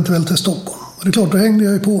han ville eventuellt till Stockholm. Och det är klart, då hängde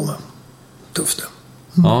jag ju på med. Tufft.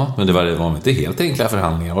 Ja, men det var inte helt enkla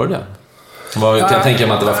förhandlingar, var det det? Jag kan tänka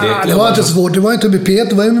mig att det var fler. Det var inte svårt. Det var inte med Peter,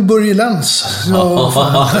 det var ju med Börje Lantz.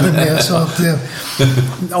 Så att,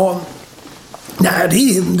 nej, det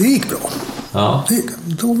gick bra. Ja.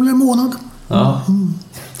 Det tog väl en månad. Ja.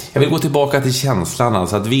 Jag vill gå tillbaka till känslan,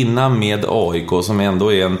 alltså att vinna med AIK, som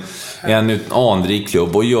ändå är en anrik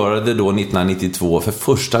klubb, och göra det då 1992 för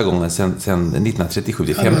första gången sedan 1937.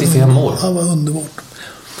 Det är 55 år. Det var underbart.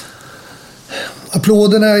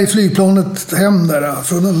 Applåderna i flygplanet hem där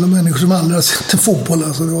från alla människor som aldrig har sett en fotboll.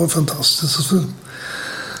 Alltså, det var fantastiskt.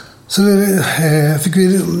 Så fick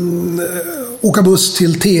vi åka buss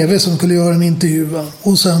till TV som skulle göra en intervju.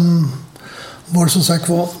 Och sen var det som sagt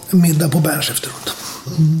en middag på Berns efteråt.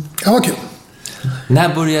 Det var kul.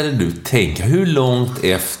 När började du tänka? Hur långt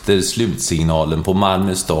efter slutsignalen på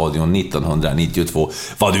Malmö stadion 1992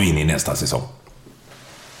 var du inne i nästa säsong?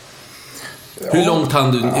 Hur långt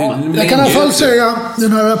hann du? Jag kan i alla fall säga,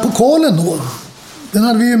 den här pokalen då, den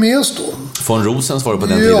hade vi ju med oss då. Von Rosens var det på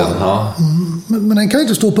den tiden. Ja. Men den kan ju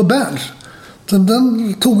inte stå på Berns.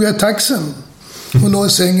 Den tog jag i taxen och la i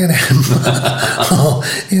sängen hemma.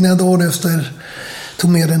 Innan dagen efter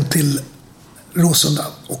tog med den till Råsunda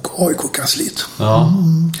och AIK-kansliet. Ja.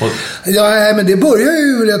 Ja, men det börjar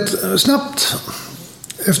ju rätt snabbt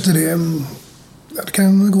efter det. Det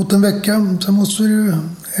kan ha gått en vecka. Sen måste det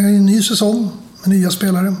en ny säsong med nya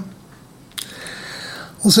spelare.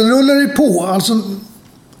 Och sen rullar det på. Alltså,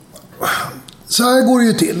 så här går det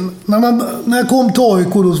ju till. När jag kom till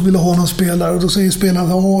AIK då ville ha någon spelare. Och då säger spelaren,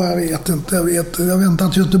 jag vet inte. Jag väntar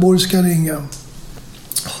att Göteborg ska ringa.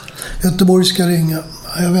 Göteborg ska ringa.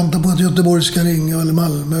 Jag väntar på att Göteborg ska ringa. Eller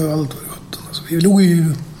Malmö och allt. Alltså, vi låg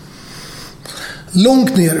ju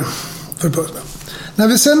långt ner för början. När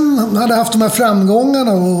vi sen hade haft de här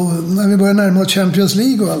framgångarna och när vi började närma oss Champions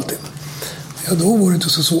League och allting. Ja, då var det inte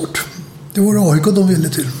så svårt. Det var AIK de ville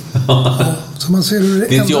till. Ja, så man ser hur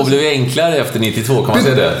ditt jobb blev enklare efter 92, kan man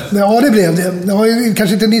säga det? Ja, det blev det. Det var ju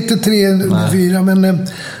kanske inte 93, 94, men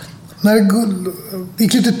när det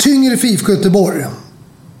gick lite tyngre för IFK Göteborg.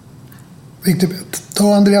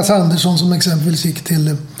 Ta Andreas Andersson som exempelvis gick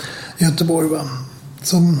till Göteborg, va?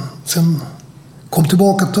 Som sen kom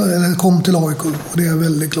till AIK, och det är jag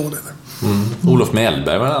väldigt glad över. Olof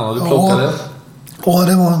Mellberg var han, du plockade? Ja,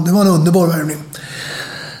 det var en underbar värvning.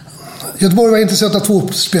 Göteborg var intresserat av 2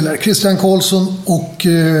 spelare, Christian Karlsson och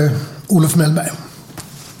Olof Mellberg.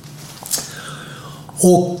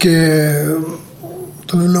 Och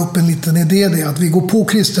då vill jag upp en liten idé, det att vi går på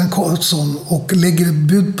Christian Karlsson och lägger ett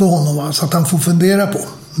bud på honom, va, så att han får fundera på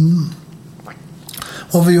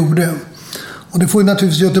vad vi gjorde. Och det får ju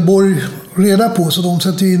naturligtvis Göteborg reda på, så de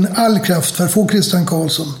sätter in all kraft för att få Christian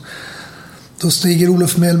Karlsson. Då stiger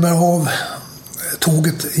Olof Mellberg av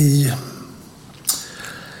tåget i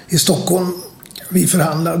Stockholm. Vi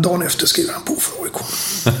förhandlar, dagen efter skriver han på för AIK.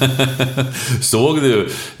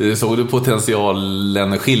 Såg du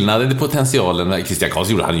potentialen, skillnaden i potentialen? Christian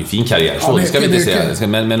Karlsson gjorde han ju en fin karriär, så det ska vi inte säga.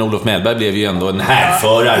 Men Olof Mellberg blev ju ändå en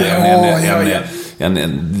härförare, en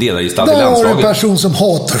ledargestalt i landslaget. Där var en person som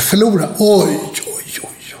hatar förlora. Oj.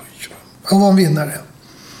 Han var en vinnare.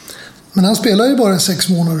 Men han spelade ju bara 6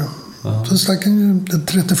 månader. Så stack han ju den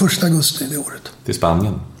 31 augusti det året. Till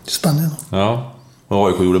Spanien. Ja, och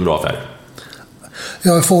AIK gjorde en bra affär.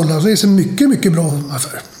 Ja, förhållandevis en mycket, mycket bra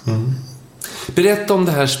affär. Berätta om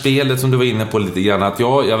det här spelet som du var inne på lite grann. Att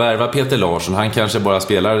jag värvar Peter Larsson. Han kanske bara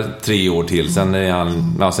spelar 3 år till. Sen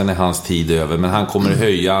är hans tid över. Men han kommer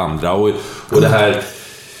höja andra. Och det här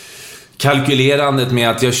kalkylerandet med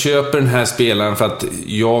att jag köper den här spelaren för att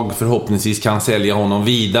jag förhoppningsvis kan sälja honom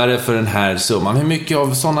vidare för den här summan. Hur mycket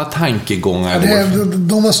av sådana tankegångar går?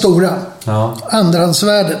 De var stora. Ja.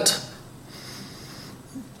 Andrahandsvärdet.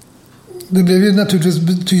 Det blev ju naturligtvis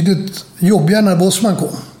betydligt jobbigare när Bosman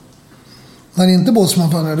kom. När inte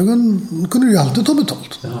Bosman fann det, då kunde du ju alltid ta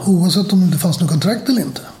betalt. Ja. Oavsett om det inte fanns något kontrakt eller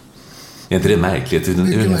inte. Är inte det märkligt?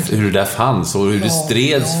 Hur det där fanns och hur det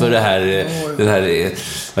streds för det här, den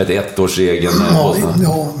här ettårsregeln.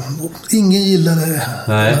 Ja, ingen gillade det.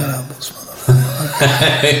 Nej.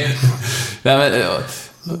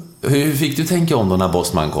 Hur fick du tänka om då när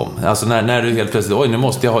Bosman kom? Alltså när du helt plötsligt, nu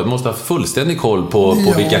måste jag ha fullständig koll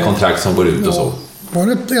på vilka kontrakt som går ut och så. Var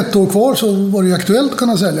det 1 år kvar så var det ju aktuellt att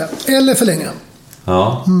kunna sälja. Eller förlänga.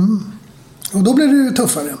 Ja. Och då blev det ju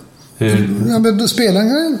tuffare. Men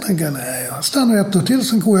spelaren tänker, nej, jag stannar 1 år till,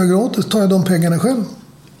 sen går jag gratis, tar jag de pengarna själv.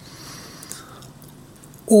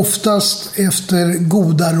 Oftast efter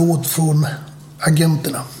goda råd från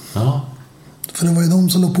agenterna. Ja. För det var ju de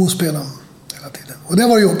som låg på spelaren hela tiden. Och det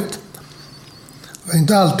var jobbigt. Det var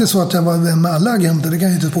inte alltid så att jag var vän med alla agenter, det kan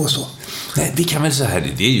jag inte påstå. Nej, det kan väl så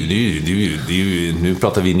här, det är ju nu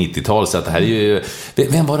pratar vi 90-tal, så att det här är ju,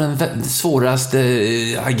 vem var den svåraste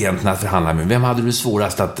agenten att förhandla med? Vem hade du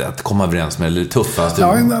svårast att komma överens med, eller tuffast?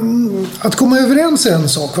 Ja, att komma överens är en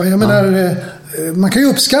sak. Jag menar, man kan ju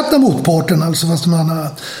uppskatta motparten, alltså fast man har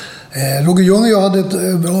Roger Ljung och jag hade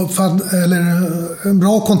en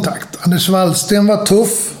bra kontakt. Anders Wallsten var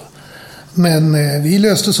tuff, men vi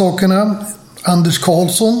löste sakerna. Anders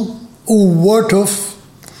Karlsson, oerhört tuff.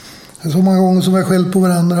 Så många gånger som vi själv på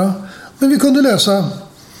varandra. Men vi kunde lösa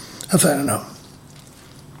affärerna.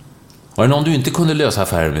 Var det någon du inte kunde lösa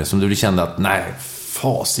affärer med, som du kände att nej,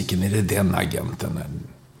 fasiken, är det den agenten?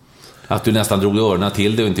 Att du nästan drog öronen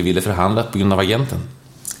till det och inte ville förhandla på grund av agenten?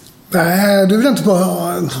 Nej, du vill inte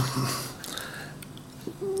bara...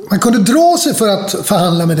 Man kunde dra sig för att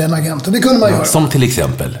förhandla med den agenten. Det kunde man göra. Som till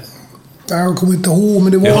exempel? Jag kommer inte ihåg,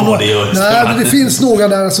 men det var... Ja, det gör det. Nej, men det finns några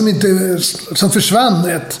där som försvann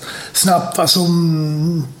rätt snabbt.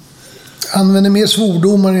 Som använder mer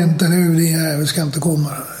svordomar inte. Vi ska inte komma.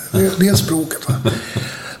 Det är språket. Va?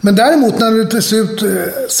 Men däremot när du till slut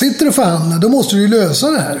sitter och förhandlar, då måste du ju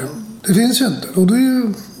lösa det här. Det finns ju inte. Och då är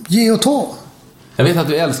ju ge och ta. Jag vet att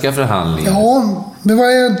du älskar förhandlingar. Ja, men vad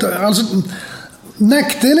är det? Alltså,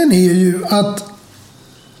 nackdelen är ju att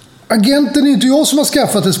agenten är inte jag som har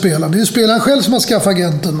skaffat ett spelare. Det är spelaren själv som har skaffat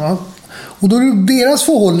agenten. Va? Och då är det deras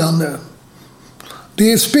förhållande.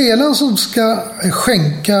 Det är spelaren som ska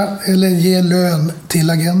skänka eller ge lön till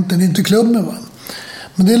agenten, det är inte klubben. Va?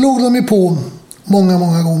 Men det låg de ju på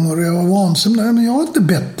många gånger och jag var vansinnig. Nej, men jag har inte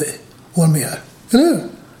bett dig att vara med här. Eller hur?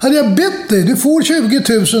 Hade jag bett dig, du får 20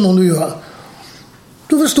 000 om du gör.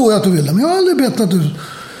 Då förstår jag att du vill det. Men jag har aldrig bett att du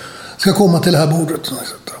ska komma till det här bordet.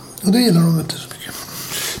 Och det gillar de inte så mycket.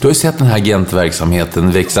 Du har ju sett den här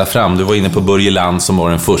agentverksamheten växa fram. Du var inne på Börje Land som var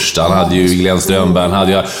den första. Han hade ju Glenn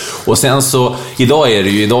Strömberg. Och sen så, idag har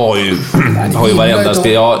ju varenda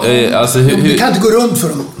spel. Ja, alltså, det kan inte gå runt för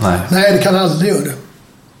dem. Nej, det kan aldrig göra det.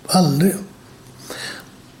 Aldrig.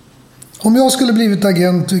 Om jag skulle blivit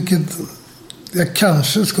agent, vilket jag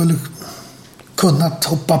kanske skulle kunnat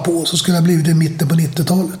hoppa på, så skulle jag blivit i mitten på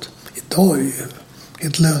 90-talet. Idag är ju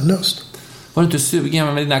helt lönlöst. Var du inte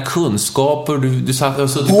sugen med dina kunskaper? Du satt och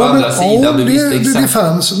suttit på andra sidan. Du visste exakt. Det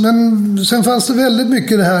fanns. Men sen fanns det väldigt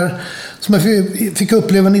mycket det här som jag fick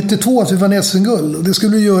uppleva 92, att vi vann SM-guld. Och det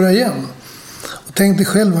skulle vi göra igen. Och tänkte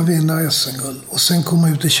själv att vinna SM-guld. Och sen komma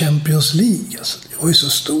ut i Champions League. Alltså, det var ju så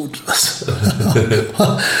stort. Alltså.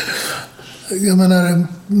 Jag menar,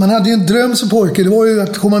 man hade ju en dröm som pojke. Det var ju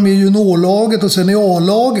att komma med i juniorlaget och sen i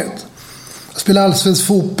A-laget. Spela allsvensk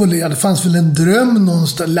fotboll. Det fanns väl en dröm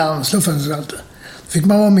någonstans. Landslag fanns det alltid. Fick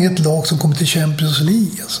man vara med i ett lag som kom till Champions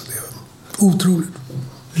League. Alltså, det var otroligt.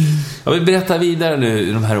 Jag vill berätta vidare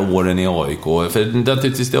nu de här åren i AIK. För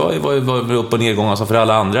naturligtvis det var upp- och nedgång alltså för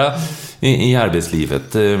alla andra i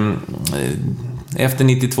arbetslivet. Efter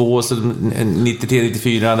 92, så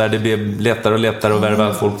 93-94 där det blev lättare och lättare att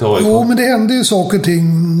värva folk till AIK. Jo, men det hände ju saker och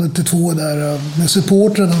ting 92 där med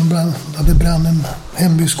supportrarna. Det brann en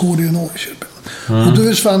hembygdsgård i Norrköping. Och då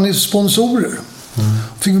försvann ju sponsorer.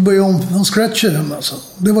 Fick vi börja om scratcher hemma. Alltså.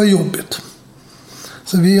 Det var jobbigt.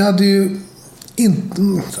 Så vi hade ju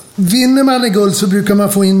vinner man i guld så brukar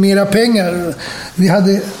man få in mera pengar. Vi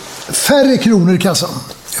hade färre kronor i kassan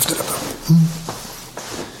efter detta.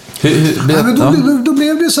 Då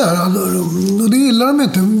blev det så här, och det gillar de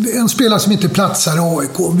inte. En spelare som inte platsar i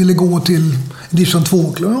AIK ville gå till division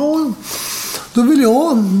 2-klubb. Ja, då vill jag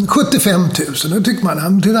ha 75 000. Då tycker man,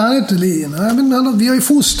 han är inte men vi har ju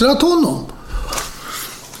fostrat honom.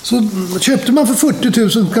 Så köpte man för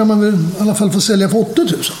 40 000 kan man väl i alla fall få sälja för 80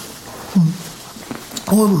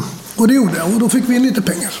 000. Och det gjorde jag, och då fick vi in lite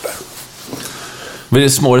pengar sådär. Men det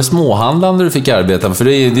är småhandlande du fick arbeta med, för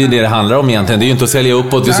det är det handlar om egentligen. Det är ju inte att sälja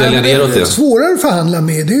uppåt och sälja neråt. Det är svårare att förhandla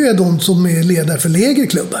med, det är de som är ledare för lägre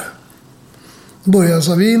klubbar. Börjar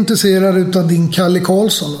så, vi är intresserade av din Kalle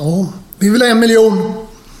Karlsson. Ja, vi vill ha 1 miljon.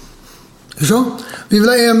 Hur så? Vi vill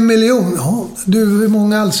ha 1 miljon. Ja, du, hur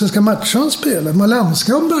många allsvenska matcher han spelar? Man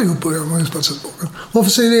landskamp har gjort på det. Varför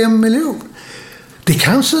säger du 1 miljon? Det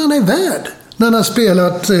kanske han är värd. När han har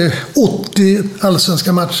spelat 80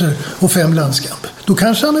 allsvenska matcher och 5 landskamp. Då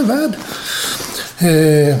kanske han är värd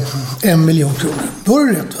 1 miljon kronor. Då är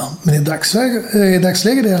det rätt, va? Men i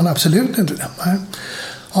dagsläget är han absolut inte det. Nej.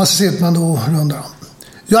 Ja, så ser man då rundar han.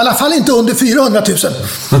 I alla fall inte under 400 000.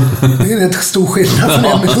 Det är rätt stor skillnad från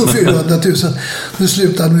 1 miljon 400 000. Nu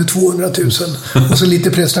slutade med 200 000. Och så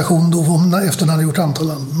lite prestation då efter han hade gjort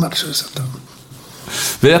antal matcher.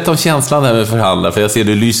 Berätta om känslan där med förhandla, för jag ser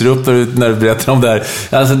du lyser upp när du berättar om det här.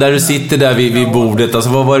 Alltså där du sitter där vid bordet, alltså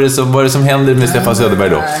vad var det som händer med Stefan Söderberg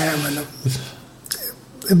då?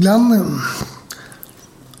 Ibland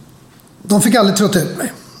de fick aldrig trötta ut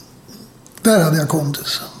mig. Där hade jag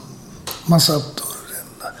kompis. Man satt och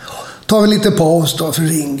tar väl lite paus då för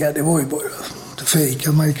ringa, det var ju bara det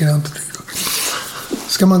fejka, man gick runt.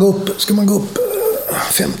 Ska man gå upp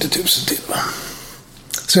 50 000 till, va?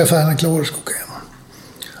 Så är affären klar, ska åka hem.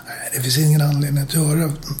 Nej, det finns ingen anledning att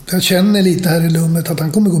göra. Jag känner lite här i lummet att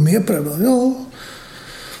han kommer gå med på det. Ja.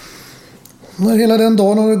 När hela den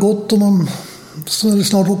dagen har det gått och man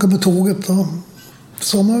snart åker på tåget, då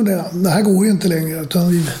sa man det. Det här går ju inte längre,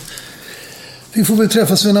 utan vi får väl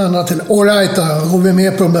träffas vid en annan till. All right, då går vi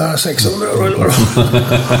med på de där 600.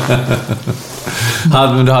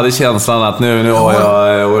 Men du hade känslan att nu har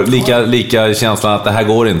jag lika känslan att det här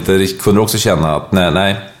går inte. Du kunde också känna att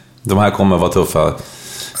nej, de här kommer vara tuffa.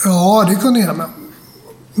 Ja, det kunde jag.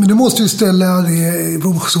 Men du måste ju ställa det i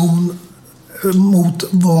proportion mot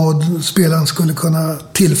vad spelaren skulle kunna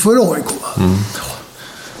tillföra AIK.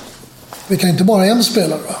 Vi kan inte bara en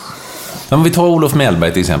spelare, va? Om vi tar Olof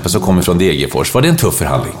Mellberg till exempel, som kommer från Degerfors. Var det en tuff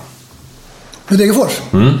förhandling? Med Degerfors?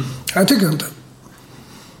 Jag tycker inte.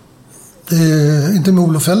 Inte med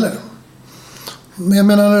Olof heller. Men jag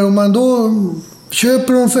menar, om man då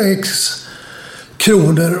köper dem för X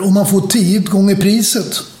kronor och man får 10 gånger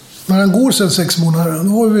priset. När han går sedan 6 månader, då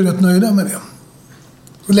var vi rätt nöjda med det.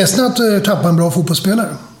 Och ledsen att tappa en bra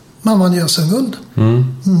fotbollsspelare. Man vann ju SM-guld.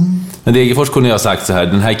 Men Degerfors kunde jag ha sagt så här,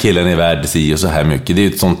 den här killen är värd si och så här mycket. Det är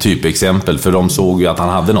ett sånt typexempel, för de såg ju att han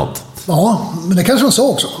hade något. Ja, men det kanske de sa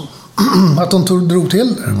också. Att de drog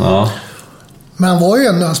till det. Ja. Men han var ju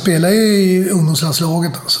ändå, han spelade i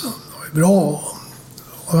ungdomslandslaget. Alltså. Han var ju bra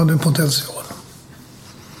och hade en potential.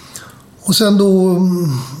 Och sen då,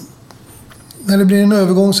 när det blir en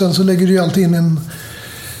övergång sen, så lägger du ju alltid in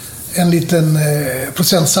en liten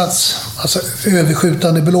procentsats. Alltså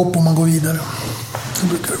överskjutande belopp om man går vidare. Det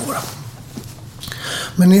brukar det vara.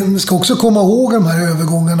 Men ni ska också komma ihåg de här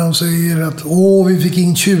övergångarna och säger att vi fick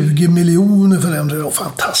in 20 miljoner för dem. Det var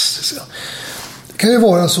fantastiskt. Det kan ju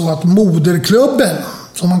vara så att moderklubben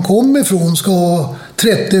som man kommer ifrån ska ha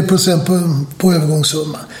 30% på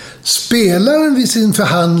övergångssumma. Spelaren vid sin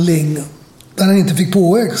förhandling där han inte fick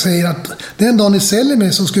påväg säger att den dag ni säljer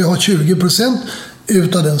mig så ska jag ha 20%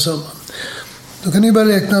 utav den summan. Då kan ni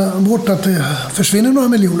börja räkna bort att det försvinner några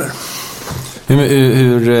miljoner.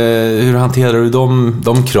 Hur hanterar du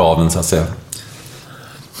de kraven så att säga?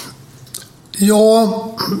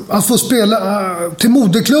 Ja, att få spela till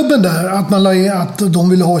moderklubben där, att man la i att de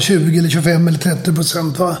ville ha 20 eller 25 eller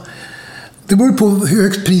 30%, va? Det beror på hur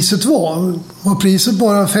högt priset var. Var priset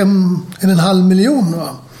bara 5,5 miljoner, va?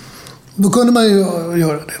 Då kunde man ju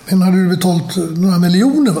göra det. Men hade du betalt några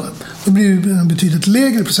miljoner, va? Då blir det en betydligt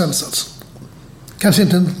lägre procentsats. Kanske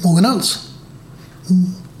inte någon alls.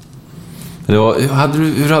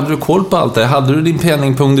 Hur hade du koll på allt det? Hade du din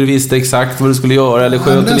penningpunkt, du visste exakt vad du skulle göra, eller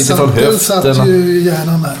sköt du lite från höften? Det satt ju i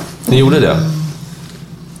hjärnan där. Ni gjorde det?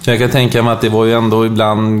 Jag kan tänka mig att det var ju ändå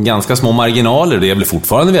ibland ganska små marginaler. Det blir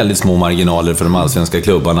fortfarande väldigt små marginaler för de allsvenska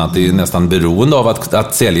klubbarna. Att det är nästan beroende av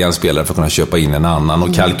att sälja en spelare för att kunna köpa in en annan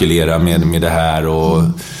och kalkylera med det här och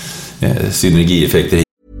synergieffekter.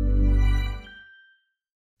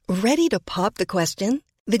 Ready to pop the question?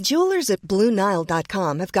 The jewelers at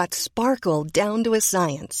BlueNile.com have got sparkle down to a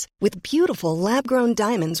science with beautiful lab-grown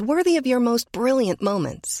diamonds worthy of your most brilliant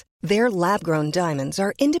moments. Their lab-grown diamonds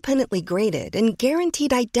are independently graded and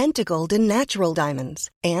guaranteed identical to natural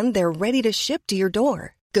diamonds, and they're ready to ship to your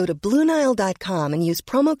door. Go to BlueNile.com and use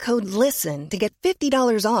promo code LISTEN to get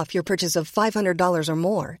 $50 off your purchase of $500 or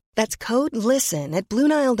more. That's code LISTEN at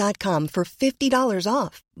BlueNile.com for $50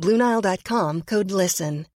 off. BlueNile.com, code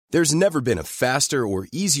LISTEN. There's never been a faster or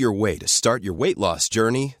easier way to start your weight loss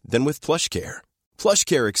journey than with PlushCare.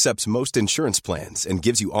 PlushCare accepts most insurance plans and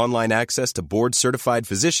gives you online access to board-certified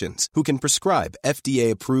physicians who can prescribe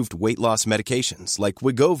FDA-approved weight loss medications like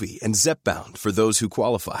Wegovy and Zepbound for those who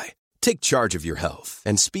qualify. Take charge of your health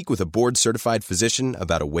and speak with a board-certified physician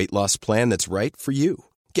about a weight loss plan that's right for you.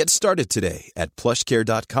 Get started today at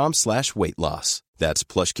plushcare.com/weightloss. That's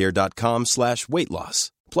plushcare.com/weightloss.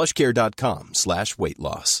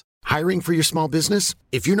 plushcare.com/weightloss. Hiring for your small business?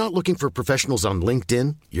 If you're not looking for professionals on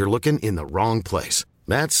LinkedIn, you're looking in the wrong place.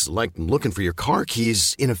 That's like looking for your car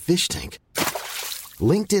keys in a fish tank.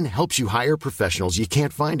 LinkedIn helps you hire professionals you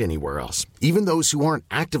can't find anywhere else, even those who aren't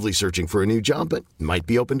actively searching for a new job but might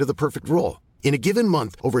be open to the perfect role. In a given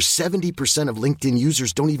month, over 70% of LinkedIn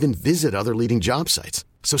users don't even visit other leading job sites.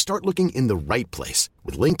 So start looking in the right place.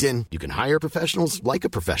 With LinkedIn, you can hire professionals like a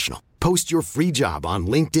professional. Post your free job on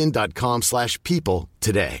linkedin.com/people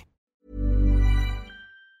today.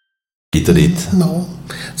 Hit och dit. Ja.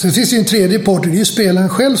 Sen finns det ju en tredje part, det är ju spelaren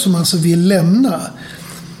själv som alltså vill lämna.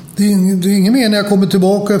 Det är ingen mening jag kommer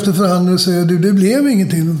tillbaka efter förhandling och säger det blev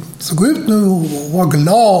ingenting. Så gå ut nu och var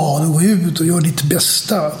glad och gå ut och gör ditt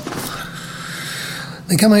bästa.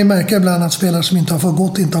 Det kan man ju märka ibland att spelare som inte har fått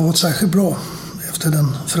gått inte har gått särskilt bra efter den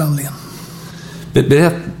förhandlingen.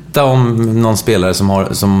 Berätta om någon spelare som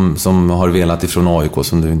har velat ifrån AIK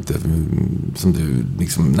som du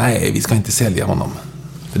liksom, nej, vi ska inte sälja honom.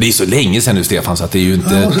 För det är så länge sedan nu, Stefan, så att det är ju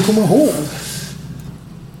inte... Jag måste komma ihåg.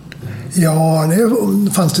 Ja,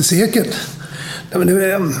 det fanns det säkert.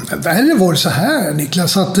 Värre var det så här,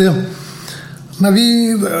 Niklas, att när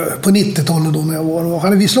vi på 90-talet då när jag var,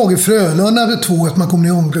 hade vi slagit Frölunda över 2-1, man kom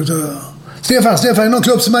ner omkring. Stefan, är det någon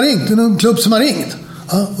klubb som har ringt? Det är någon klubb som har ringt.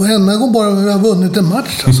 Ja, och enda gång bara vi har vunnit en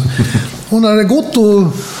match. Alltså. Och när det gått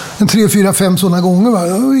då en 3, 4, 5 sådana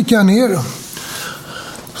gånger, då gick jag ner.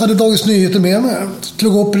 Hade Dagens Nyheter med mig.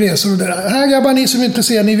 Slog upp resor och där. Här grabbar, ni som inte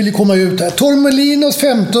ser, ni vill ju komma ut här. Tormelinos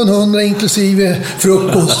 1500 inklusive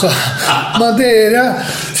frukost. Madeira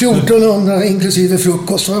 1400 inklusive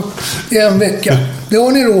frukost. Va? I en vecka. Det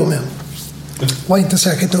har ni råd med. Var inte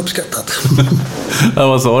säkert uppskattat. Ja,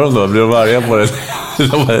 vad sa de då? Blev de arga på det?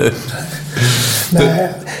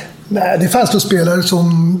 Nej, Nej, det fanns då spelare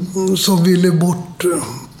som ville bort,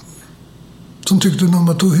 som tyckte att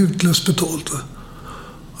de tog hutlöst betalt.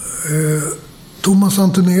 Thomas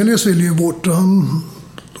Antonelius ville ju bort.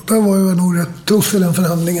 Där var jag nog rätt tuff i den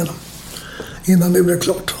förhandlingen innan det blev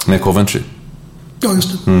klart. Med Coventry? Ja, just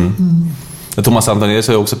det. Thomas Antonelius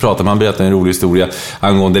har ju också pratat, man berättade en rolig historia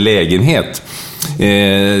angående lägenhet.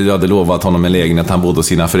 Du hade lovat honom en lägenhet, han bodde hos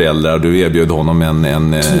sina föräldrar och du erbjöd honom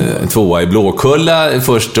en tvåa i Blåkulla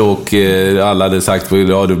först och alla hade sagt,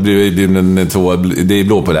 ja du blev erbjuden en tvåa, det är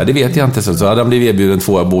Blåkulla, det vet jag inte, så hade han blivit erbjuden en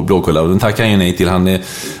tvåa i Blåkulla och den tackade han ju nej till.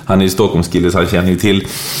 Han är Stockholmskille så han känner ju till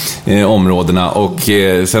områdena och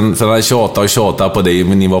sen hade tjatat på dig,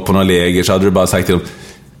 men ni var på någon läger, så hade du bara sagt till dem: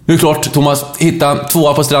 nu är klart Thomas, hitta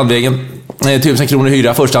tvåa på Strandvägen, 1000 kronor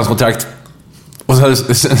hyra, förstahandskontrakt. Och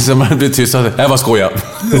så man blev tyst och sa, vad skojar.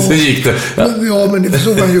 Ja. Så gick det. Ja, men det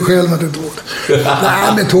förstod han ju själv att det var.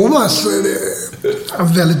 Nej, men Thomas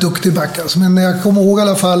är väldigt duktig back. Alltså. Men jag kommer ihåg i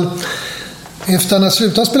alla fall, efter han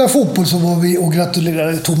slutade spela fotboll så var vi och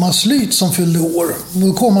gratulerade Thomas Slyt som fyllde år.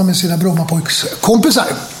 Då kom han med sina Brommapojkskompisar.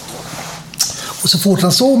 Och så fort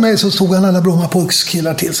han såg mig så tog han alla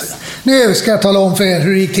Brommapojkskillar till sig. Nu ska jag tala om för er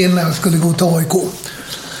hur det gick till när jag skulle gå till AIK.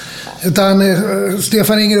 Utan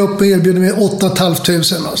Stefan ringer upp och erbjuder mig 8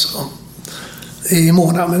 500 alltså, i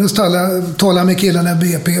månaden. Men då talade jag med killarna i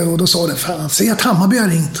BP och då sa det, fan, se att Hammarby har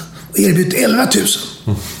ringt och erbjudit 11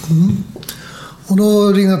 000. Och då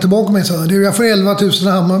ringde jag tillbaka mig och sa, jag får 11 000 i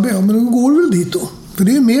Hammarby. Ja, men då går du väl dit då? För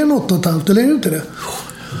det är mer än 8 500, eller är det inte det?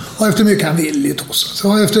 Och efter mycket han villigt också.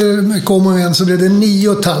 Så efter mycket om och igen så blev det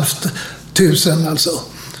 9 500 alltså.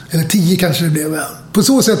 Eller 10 kanske det blev. På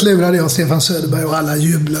så sätt lurade jag Stefan Söderberg och alla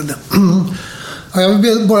jublade. Och jag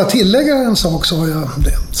vill bara tillägga en sak, sa jag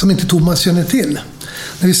det, som inte Thomas känner till.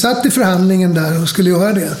 När vi satt i förhandlingen där och skulle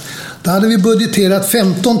göra det, då hade vi budgeterat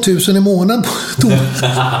 15 000 i månaden på Thomas.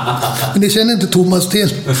 Men det känner inte Thomas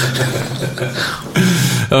till.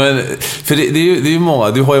 Ja, men, för det är ju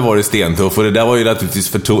många, du har ju varit stentuff och det där var ju naturligtvis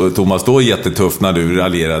för Thomas då jättetufft när du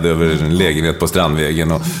raljerade över en lägenhet på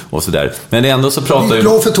Strandvägen och sådär. Men ändå så pratar ju... Det gick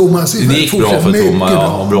bra för Thomas. Det gick bra för Thomas,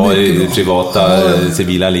 ja, och bra i det privata,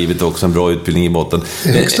 civila livet också, en bra utbildning i botten. I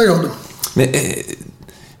högsta grad. Men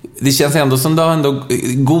det känns ändå som du har ändå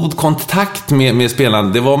god kontakt med spelarna.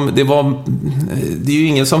 Det är ju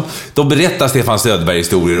ingen som... Då berättar Stefan Söderberg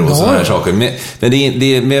historier och sådana här saker. Men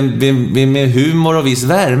det är med humor och viss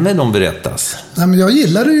värme de berättas. Nej, men jag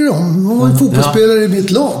gillade ju dem. De var en fotbollsspelare i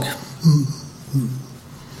mitt lag.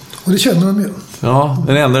 Och det känner de ju. Ja,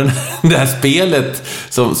 men ändå det här spelet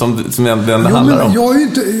som den handlar om. Jag är ju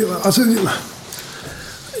inte... Alltså,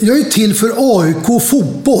 jag är till för AIK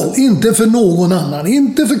fotboll, inte för någon annan.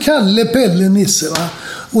 Inte för Kalle, Pelle, Nisse. Va?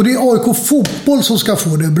 Och det är AIK fotboll som ska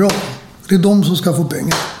få det bra. Det är de som ska få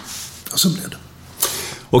pengar. Och så blir det.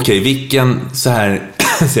 Okej, vilken så här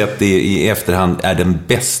sett i efterhand är den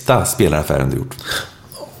bästa spelaraffären du gjort?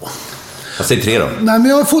 Jag säger 3 då. Nej,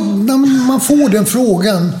 men när man får den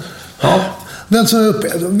frågan. Ja. Den som är uppe,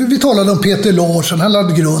 vi talade om Peter Larsson, han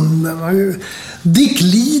lade grunden. Dick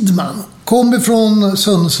Lidman kommer från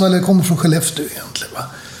Sundsvall, eller kommer från Skellefteå egentligen. Va?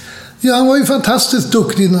 Ja, han var ju fantastiskt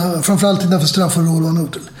duktig, framförallt innanför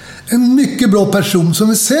straffområdet. En mycket bra person som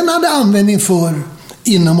vi sen hade användning för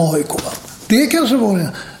inom AIK. Va? Det kanske var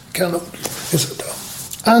det.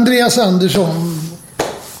 Andreas Andersson.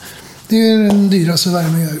 Det är den dyraste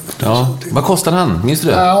värmen jag har gjort. Ja. Vad kostade han? Minns du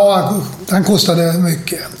det? Ja, han kostade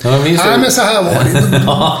mycket. Ja, nej, men så här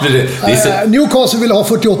var det. Newcastle ville ha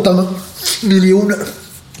 48 miljoner.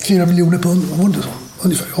 4 miljoner pund. Var det inte så?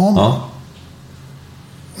 Ungefär. Ja.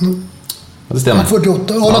 Det stämmer.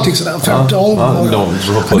 48, ja, någonting sådär. 50,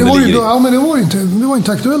 men det var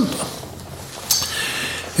inte aktuellt.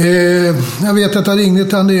 Jag vet att jag ringde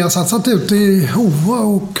till Andreas, han satt ute i Hova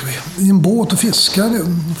och i en båt och fiskade.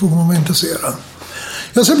 Frågan om man var intresserad.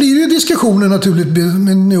 Ja, så blir det ju diskussioner naturligtvis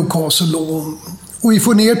med Newcastle och vi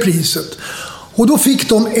får ner priset. Och då fick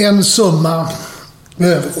de en summa med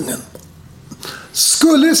övergången.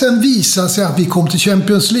 Skulle det sen visa sig att vi kom till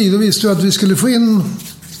Champions League, då visste vi att vi skulle få in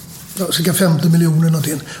cirka 50 miljoner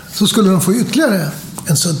någonting. Så skulle de få ytterligare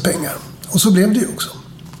en sudd pengar. Och så blev det ju också.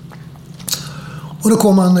 Och då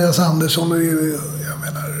kom Andreas Andersson, jag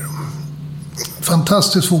menar,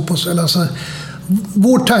 fantastisk fotbollsspelare. Alltså,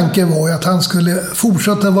 vår tanke var ju att han skulle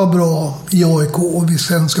fortsätta vara bra i AIK och vi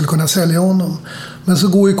sen skulle kunna sälja honom. Men så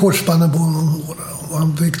går ju korsbanden på honom och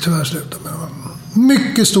han fick tyvärr sluta med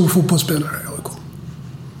mycket stor fotbollsspelare i AIK.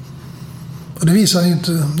 Och det visar ju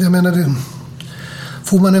inte, jag menar,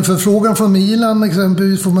 får man en förfrågan från Milan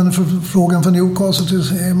exempelvis, får man en förfrågan från Newcastle,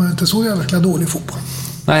 så är man inte så jävla dålig fotboll.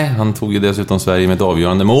 Nej, han tog ju dessutom Sverige med ett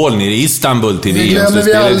avgörande mål nere i Istanbul till det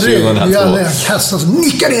VM-slutspelet 2002. Vi aldrig kastade och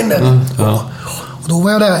nickade in den. Och då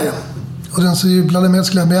var jag där. Och den så jublade med,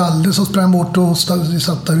 skulle jag bli aldrig, så sprang bort och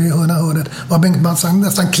satt där i hörnet. Var Bengt Mattsson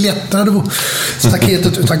nästan klättrade på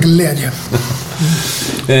staketet utan glädje.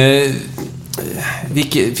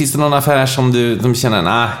 Finns det någon affär som du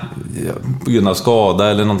känner, på grund av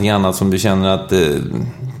skada eller någonting annat som du känner att det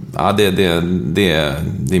är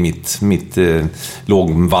mitt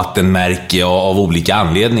lågvattenmärke av olika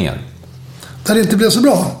anledningar? Där det inte blev så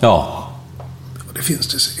bra? Ja. Det finns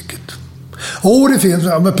det säkert. Det finns.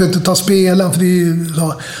 Man behöver inte ta spelaren.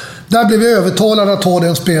 Där blev vi övertalade att ta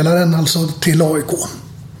den spelaren alltså till AIK.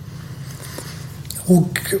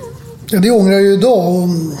 Och det ångrar jag ju idag. Och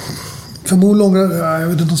förmodligen ångrar jag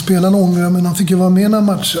vet inte om spelaren ångrar, men han fick ju vara med i några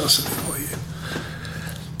matcher. Alltså, det var ju,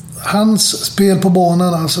 hans spel på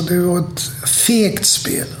banan, alltså, det var ett fegt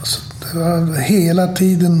spel. Alltså. Det var, hela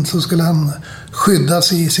tiden så skulle han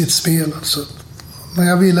skyddas i sitt spel. Alltså. När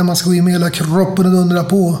jag ville man ska gå in med hela kroppen och undra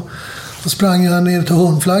på, så sprang jag ner till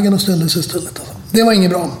hörnflaggan och ställde sig istället. Alltså. Det var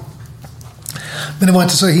inget bra. Men det var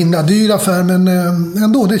inte så himla dyr affär, men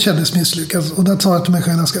ändå, det kändes misslyckat. Och där sa jag till mig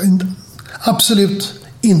själv, jag ska absolut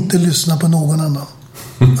inte lyssna på någon annan.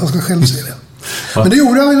 Jag ska själv se det. Men det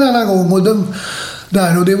gjorde jag en annan gång. Och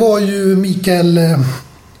det var ju Mikael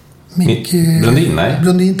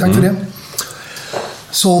Blondin, tack för det.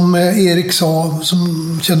 Som Erik sa,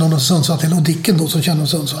 som kände honom Sundsvall till, och Dicken då som kände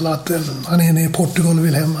Sundsvall, att han är nere i Portugal och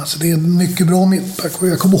vill hem. Alltså, det är en mycket bra mittback och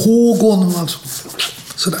jag kommer ihåg honom alltså.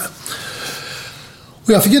 Sådär.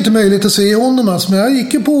 Och jag fick inte möjlighet att se honom alltså, men jag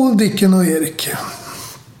gick ju på Dicken och Erik.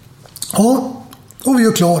 Ja, och vi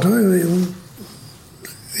är klart.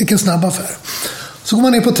 Vilken snabb affär. Så går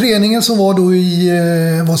man ner på träningen som var då i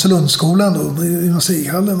Vasalundsskolan då, i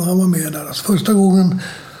Musikhallen, och han var med där. Alltså, första gången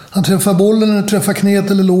han träffade bollen eller träffade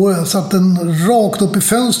knät eller lår. Jag satt den rakt upp i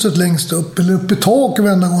fönstret längst upp. Eller upp i taket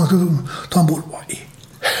varenda gång jag skulle ta en boll. Vad i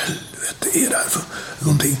helvete är det här för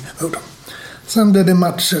någonting? Sen blev det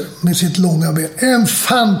matcher med sitt långa ben. En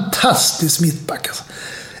fantastisk mittback. Alltså.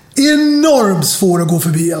 Enormt svår att gå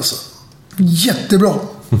förbi. Alltså. Jättebra.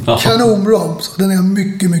 Kanonbra. Så den är jag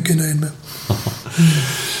mycket, mycket nöjd med.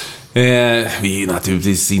 Vi är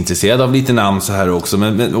naturligtvis intresserade av lite namn så här också,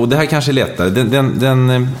 och det här kanske är lättare.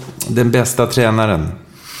 Den bästa tränaren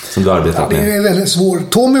som du arbetat med? Det är väldigt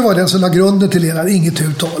svårt. Tommy var den som la grunden till det, inget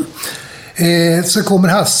uttal. Så kommer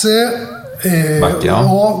Hasse.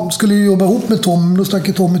 Skulle ju jobba ihop med Tom. Då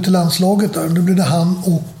stack Tommy till landslaget där. Då blev det han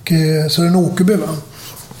och Sören Åkerby, va?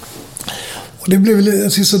 Och det blev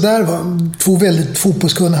väl sådär, va? Två väldigt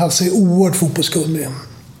fotbollskunniga. Hasse är oerhört fotbollskunnig.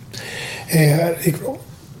 Gick bra.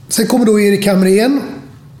 Sen kommer då Erik Hamrén.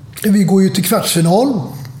 Vi går ju till kvartsfinal.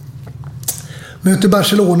 Möter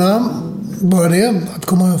Barcelona. Bara det. Att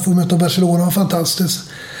komma och få möta Barcelona var fantastiskt.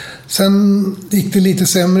 Sen gick det lite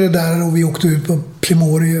sämre där och vi åkte ut på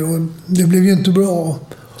Primorier och det blev ju inte bra.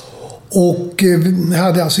 Och vi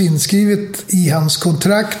hade alltså inskrivet i hans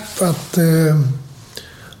kontrakt att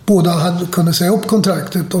båda kunde säga upp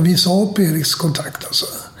kontraktet, och vi sa upp Eriks kontrakt. Alltså.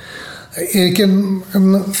 Erik är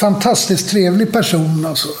en fantastiskt trevlig person.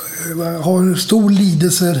 Alltså. Har stor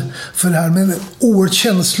lidelse för det här, men oerhört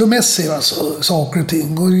känslomässig, alltså, saker och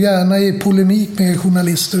ting. Går gärna i polemik med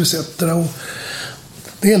journalister etc. Och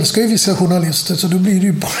det älskar ju vissa journalister, så då blir det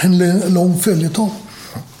ju bara en lång följetong.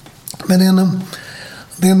 Men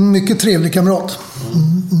det är en mycket trevlig kamrat.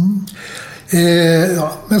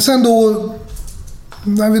 Ja. Men sen då,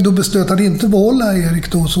 när vi då beslöt att inte behålla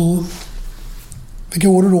Erik då, så fick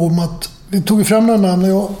jag order om att vi tog fram några namn.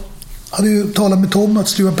 Jag hade ju talat med Tom att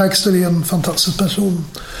Stuart Baxter är en fantastisk person.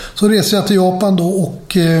 Så reste jag till Japan då,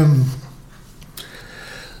 och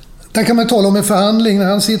där kan man tala om en förhandling när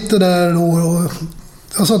han sitter där då, och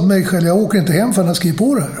jag sa till mig själv, jag åker inte hem förrän jag skriver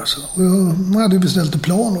på det här. Alltså. Och jag hade ju beställt en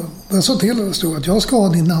plan, och jag sa till Stuart att jag ska ha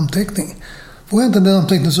din namnteckning. Får jag inte din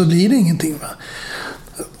namnteckning så blir det ingenting, va?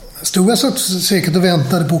 Stuart satt säkert och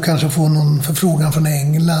väntade på kanske få någon förfrågan från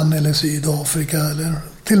England eller Sydafrika eller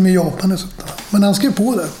till och med Japan. Men han skrev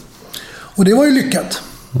på det. Och det var ju lyckat.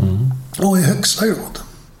 Och i högsta grad.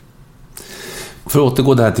 För att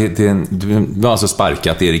återgå där till du har alltså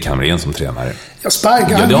sparkat Erik Hamrén som tränare. Jag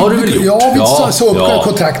sparkade. Ja, det har du väl gjort? Ja, vi sa upp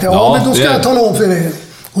kontraktet. Ja, men då ska jag tala om för dig.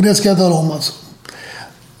 Och det ska jag tala om alltså.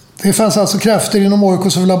 Det fanns alltså krafter inom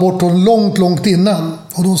AIK som ville ha bort honom långt innan.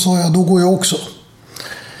 Och då sa jag, då går jag också.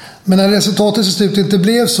 Men när resultatet till slut inte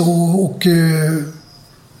blev så, och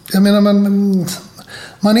jag menar,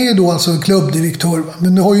 man är då alltså klubbdirektör, va?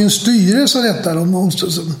 Men du har ju en styrelse av detta.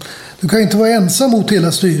 Du kan inte vara ensam mot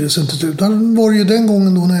hela styrelsen till slut. Det var ju den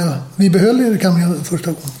gången då när vi behöll Erik Hamrén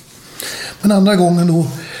första gången. Men andra gången då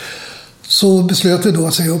så beslöt vi då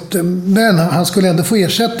att säga upp det. Men han skulle ändå få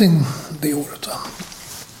ersättning det året. Va?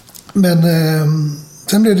 Men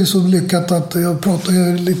sen blev det så lyckat att jag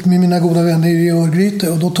pratade lite med mina goda vänner i Örgryte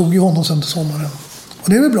och då tog jag honom sen till sommaren. Och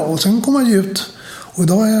det är väl bra. Och sen kom han ju ut. Och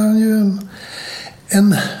idag är han ju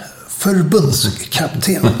en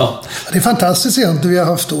förbundskapten. Ja. Det är fantastiskt egentligen vi har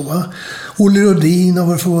haft då. Va? Olle Rodin har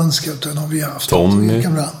varit förbundskapten och vi har haft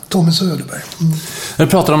Tommy Söderberg. När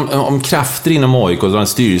du pratar om krafter inom AIK och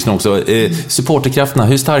styrelsen också. Supporterkrafterna,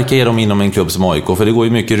 hur starka är de inom en klubb som AIK? För det går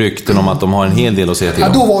ju mycket rykten om att de har en hel del att säga till om.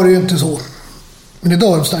 Ja, då var det ju inte så. Men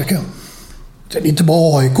idag är de starka. Det är inte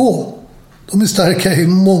bara AIK. De är starka i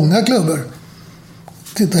många klubbar.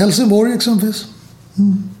 Titta Helsingborg exempelvis.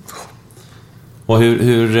 Och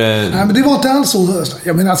hur Nej, men det var inte alls så.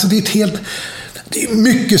 Jag menar, alltså, det är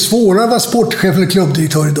mycket svårare att vara sportchef eller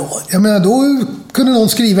klubbdirektör idag. Jag menar, då kunde någon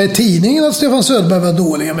skriva i tidningen att Stefan Söderberg var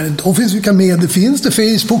dålig. Jag menar, då finns vilka medier finns det,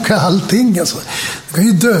 Facebook och allting. Alltså. Det kan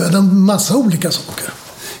ju döda en massa olika saker.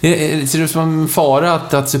 Ser det som en fara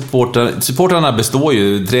att supportrarna består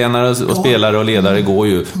ju, tränare och spelare och ledare går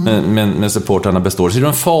ju, men supportrarna består. Ser du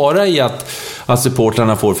en fara i att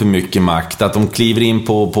supportrarna får för mycket makt, att de kliver in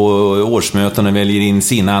på årsmöten och väljer in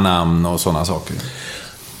sina namn och sådana saker?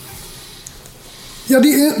 Ja, det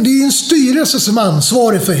är en styrelse som är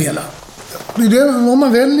ansvarig för hela. Det är det vad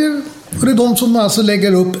man väljer och det är de som alltså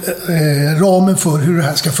lägger upp ramen för hur det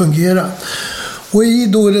här ska fungera. Och i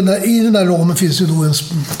den där ramen finns ju då en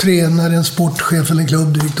tränare, en sportchef eller en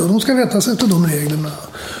klubbdirektör. De ska rätta sig efter de reglerna.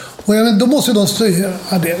 Och då måste de styra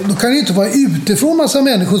det. Då kan det inte vara utifrån massa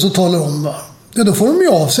människor som talar om va. Ja, då får de ju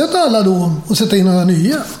avsätta alla då och sätta in några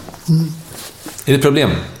nya. Är det ett problem?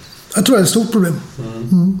 Jag tror det är ett stort problem.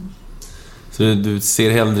 Så du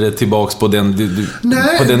ser hellre tillbaks på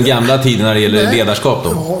den gamla tiden när det gäller ledarskap då?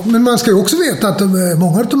 Ja, men man ska ju också veta att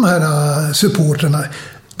många av de här supporterna,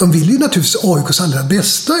 de vill ju naturligtvis AIKs allra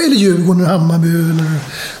bästa, eller Djurgården, Hammarby, eller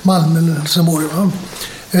Malmö eller Helsingborg.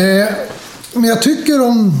 Men jag tycker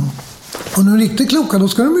om de är riktigt kloka, då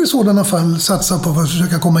ska de i sådana fall satsa på att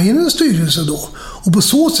försöka komma in i en styrelse då. Och på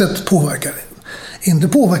så sätt påverka det. Inte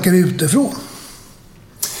påverka det utifrån.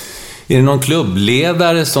 Är det någon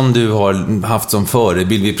klubbledare som du har haft som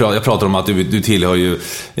förebild? Jag pratar om att du tillhör ju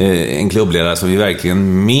en klubbledare som vi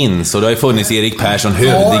verkligen minns. Och det har ju funnits Erik Persson,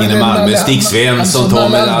 hövdingen i Malmö, Stig Svensson,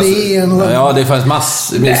 Tom. Ja, det fanns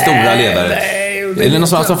massor med stora ledare. Är det någon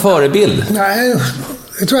som har som förebild? Nej,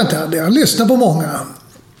 det tror jag inte. Jag lyssnar på många.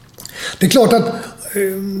 Det är klart att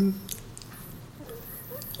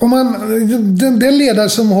om den ledare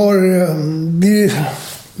som har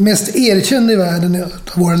mest erkänd i världen av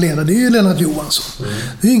våra ledare, det är ju Lennart Johansson.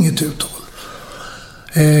 Det är inget uttal.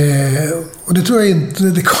 Och det tror jag inte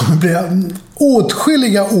det kommer bli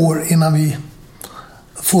åtskilliga år innan vi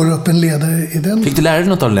får upp en ledare i den. Fick du lära dig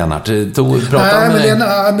något av Lennart?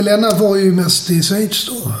 Men Lennart var ju mest i Schweiz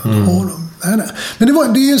då. Nej.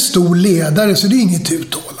 Men det är en stor ledare så det är inget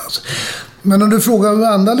uttal alltså. Men om du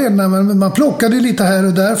frågar andra ledare, man plockade lite här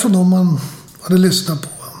och där från dem man hade lyssnat på.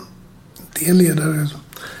 Det är ledare.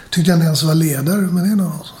 Tyckte jag inte ens var ledare, men det är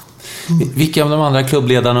någon alltså. Vilka av de andra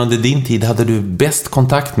klubbledarna under din tid hade du bäst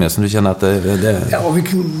kontakt med som du känner att det... Ja,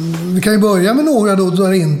 vi kan ju börja med några då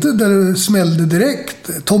där det smällde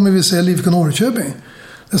direkt. Tommy Wiesel, IFK Norrköping.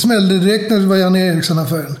 Det smällde direkt när det var Jan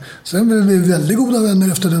Eriksson-affären. Sen blev vi väldigt goda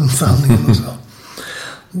vänner efter den förhandlingen. Alltså.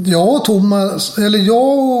 Jag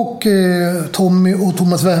och Tommy och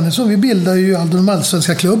Thomas Wernersson, vi bildade ju den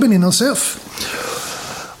allsvenska klubben inom SEF.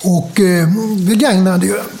 Och det gagnade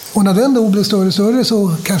ju. Och när den då blev större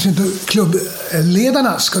så kanske inte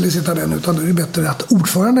klubbledarna skulle sitta den, utan det är bättre att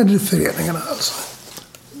ordförande i föreningarna, alltså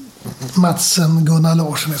Matsen, Gunnar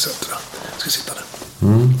Larsson etc. ska sitta där.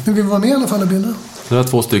 Men vi var med i alla fall i bilden. Det var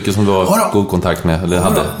 2 stycken som du har god kontakt med, eller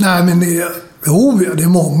hade? Nej, men det är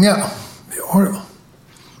många. Ja.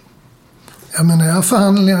 Jag menar, jag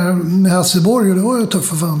förhandlingar med Hasseborg och det var ju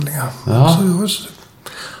tuffa förhandlingar. Ja.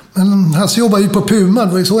 Men Hasse jobbade ju på Puma,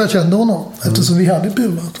 det var ju så jag kände honom. Eftersom vi hade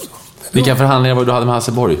Puma. Vilka förhandlingar var du hade med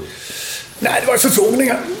Hasseborg? Nej, det var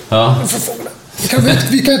förfrågningar. Ja.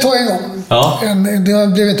 Vi kan ju ta en gång. Ja.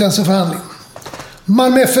 Det blev inte ens en förhandling.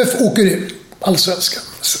 Malmö FF åker ut, allsvenskan.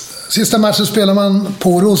 Sista matchen spelar man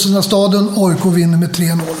på Rosenstaden. AIK vinner med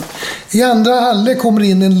 3-0. I andra halvlek kommer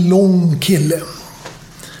in en lång kille.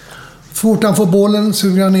 Fort han får bollen,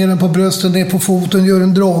 suger han ner den på brösten, ner på foten, gör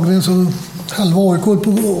en dragning så halva AIK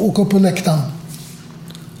åker på läktaren.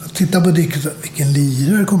 Titta på Dick, vilken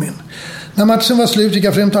lirare kom in. När matchen var slut gick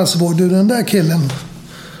jag fram till Hasseborg. Den där killen,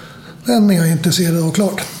 den är jag intresserad av,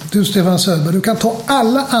 klart. Du Stefan Söderberg, du kan ta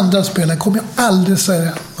alla andra spelare, kommer jag aldrig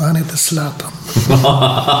säga. Och han heter Zlatan.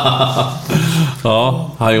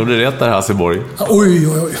 Ja, han gjorde rätt där, Hasselborg. Oj.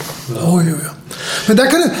 Men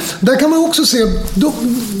där kan man också se,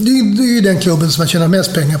 det är ju den klubben som har tjänat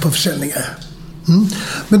mest pengar på försäljningar.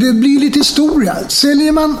 Men det blir lite historia.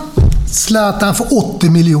 Säljer man Zlatan för 80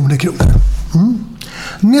 miljoner kronor.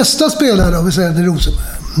 Nästa spelare då, vi säger till Rosenberg.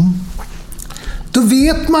 Då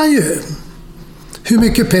vet man ju hur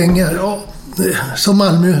mycket pengar som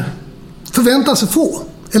Malmö förväntar sig få.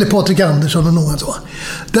 Eller Patrik Andersson och någon så.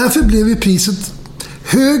 Därför blev ju priset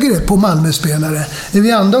högre på Malmö-spelare än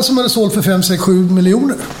vi andra som hade sålt för 5, 6, 7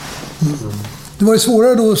 miljoner. Det var ju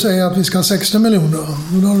svårare då att säga att vi ska ha 16 miljoner.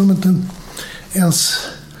 Då har de inte ens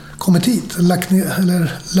kommit hit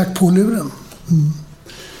eller lagt på luren.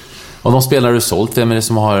 Och de spelare du sålt, vem är det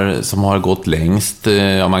som har gått längst?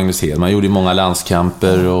 Ja, Magnus Hedman gjorde ju många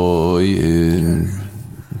landskamper och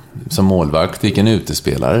som målvakt. Vilken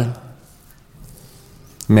utespelare?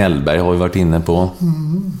 Mellberg har ju varit inne på.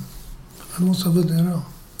 Jag måste värdera.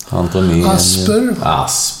 Anton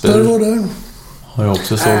Asper var där. Har jag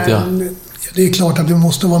också sålt, ja. Det är klart att det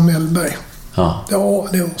måste vara Mellberg. Ja,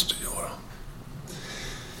 det måste göra.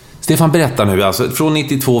 Stefan, berätta nu, alltså, från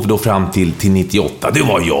 92 då fram till 98. Du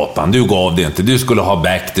var i Japan, du gav det inte. Du skulle ha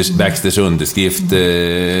Baxters underskrift.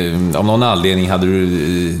 Av någon anledning hade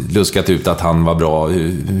du luskat ut att han var bra.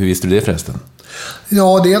 Hur visste du det förresten?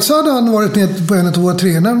 Ja, dels hade han varit med på en av våra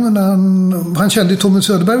tränare, men han kände ju Tommy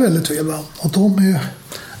Söderberg väldigt väl. Va? Och Tommy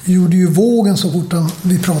gjorde ju vågen så fort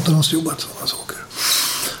vi pratade om Stuart och sådana saker.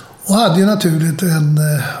 Och hade ju naturligt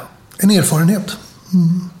en erfarenhet.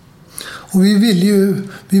 Och vi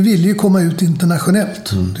ville ju komma ut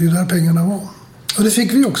internationellt. Det är ju där pengarna var. Och det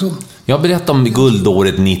fick vi också. Jag berättade om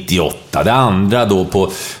guldåret 98. Det andra då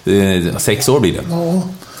på 6 år blir det.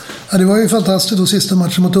 Ja, det var ju fantastiskt då, sista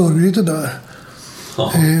matchen mot Örgryte där.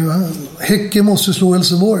 Ja. Häcken måste slå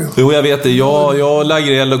Helsingborg. Jo, jag vet det. Jag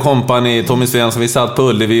Lagrell och kompani, Tommy Svensson, vi satt på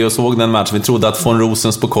Ullevi och såg den matchen. Vi trodde att von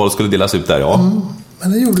Rosens pokal skulle delas ut där, ja.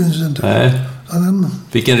 Men det gjorde den inte. Nej.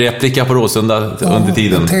 Fick en replika på Råsunda under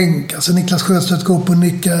tiden. Tänk, alltså Niklas Sjöstedt går upp och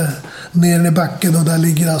nickar ner i backen och där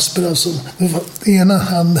ligger Asper alltså. Ena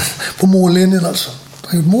hand på mållinjen alltså.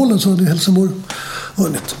 Han gjort målen så hade Helsingborg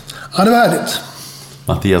vunnit. Ja, det var härligt.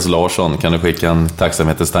 Mattias Larsson, kan du skicka en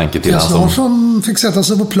tacksamhetstanke till Mattias Larsson fick sätta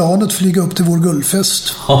sig på planet och flyga upp till vår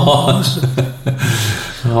guldfest. Ja.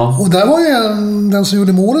 Och där var ju den som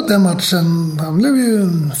gjorde målet den matchen. Han blev ju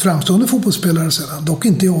en framstående fotbollsspelare sedan. Dock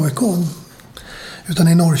inte i AIK, utan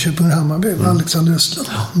i Norrköping och Hammarby. Alexander Östlund.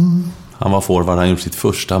 Han var forward, han gjorde sitt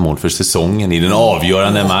första mål för säsongen i den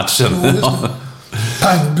avgörande matchen.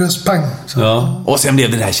 Pang, bröst, pang. Ja. Och sen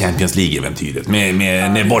blev det här Champions League-äventyret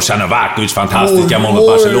med Borsan Novakovic fantastiska mål mot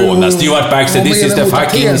Barcelona. Stuart Baxter, this is the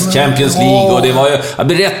fucking Champions League. Och det var ju,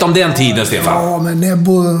 berätta om den tiden, Stefan. Ja, men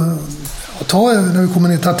Nebbo, när vi kommer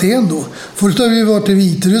ner till Aten då. Först har vi varit i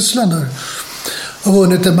Vitryssland där och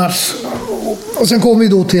vunnit en match. Och sen kom vi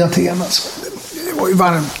då till Aten. Alltså. Det var ju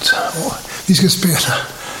varmt och vi skulle spela.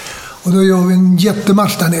 Och då gör vi en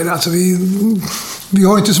jättematch där nere. Alltså vi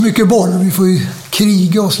har inte så mycket boll. Vi får ju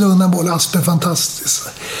kriga och slå undan boll. Asper är fantastisk.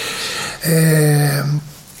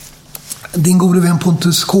 Din gode vän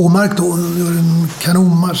Pontus Kåmark då gör en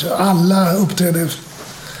kanonmatch. Alla uppträder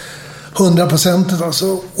 100%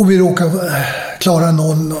 alltså. Och vi råkar klara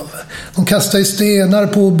 0-0. De kastar stenar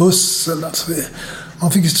på bussen. Alltså.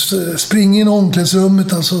 Man fick springa in i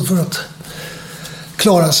omklädningsrummet alltså för att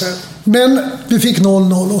klara sig. Men vi fick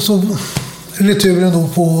 0-0 och så returen då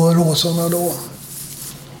på Råsunda då.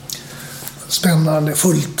 Spännande,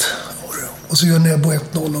 fullt. Och så gör Nebbo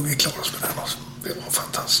 1-0 och vi klarar oss med den. Det var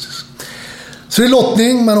fantastiskt. Så det är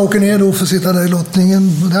lottning, man åker ner då för att sitta där i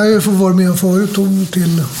lottningen. Det här har jag fått vara med förut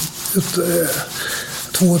till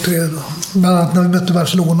 2-3 då. Bland annat när vi mötte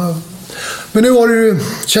Barcelona. Men nu var det ju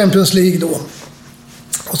Champions League då.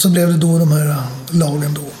 Och så blev det då de här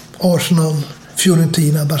lagen då. Arsenal,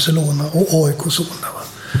 Fiorentina, Barcelona och AIK och sådana.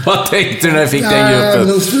 Vad tänkte du när du fick den gruppen?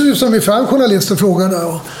 Då som vi fram journalister frågade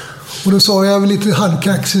och då sa jag väl lite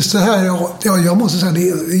halvkaxigt så här. Ja, jag måste säga det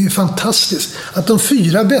är ju fantastiskt att de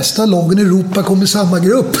 4 bästa lagen i Europa kommer i samma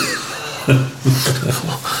grupp.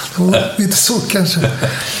 Lite så kanske.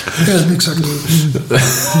 Väldigt mycket sagt.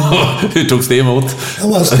 Hur togs det emot? Jag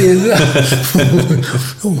var stirrad.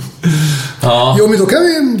 Ja. Jo, men då kan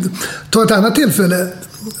vi ta ett annat tillfälle.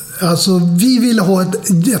 Alltså, vi ville ha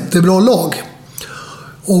ett jättebra lag.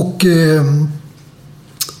 Och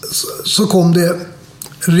så kom det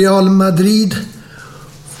Real Madrid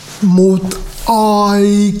mot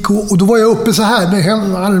AIK. Och då var jag uppe så här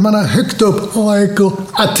med armarna högt upp. AIK,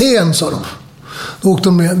 Aten, sa de. Då åkte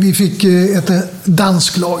de med. Vi fick ett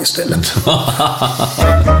dansklag istället.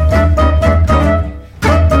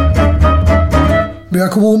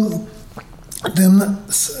 Jag kommer ihåg den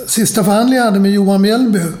sista förhandlingen jag hade med Johan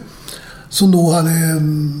Mjällby, som då hade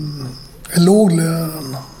en låg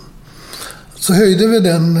lön. Så höjde vi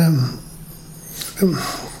den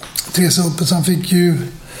 3 upp, så han fick ju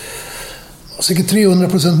säkert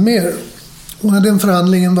 300% mer. Och när den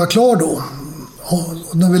förhandlingen var klar då,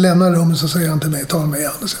 och när vi lämnade rummet, så säger han till mig, ta mig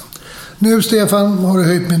an. Nu Stefan, har du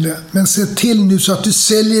höjt min lön, men se till nu så att du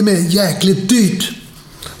säljer mig jäkligt dyrt.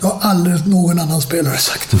 Jag har aldrig någon annan spelare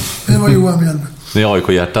sagt. Det var Johan Mjällby. Det är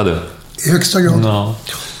AIK-hjärta du. I högsta grad. Ja.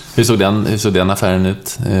 Hur såg den affären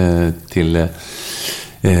ut till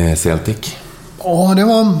Celtic? Ja, det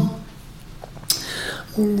var...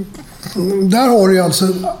 Där har du ju alltså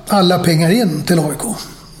alla pengar in till AIK.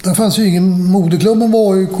 Där fanns ju ingen... Moderklubben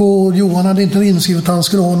var AIK, Johan hade inte inskrivet att han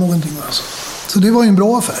skulle ha någonting. Alltså. Så det var ju en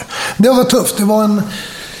bra affär. Det var tufft. Det var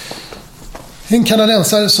en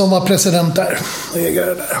kanadensare som var president där,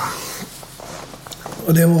 ägare där.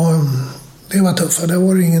 Och det var tufft. Det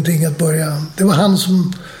var ingenting att börja... Det var han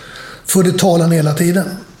som förde talan hela tiden.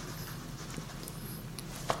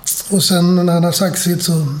 Och sen när han har sagt sitt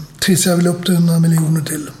så trissade jag väl upp till 100 miljoner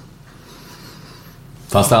till.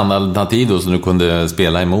 Fanns det andra alternativ då som du kunde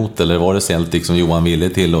spela emot, eller var det Celtic som Johan ville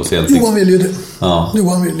till? Och Celtic... Johan ville ju det. Ja.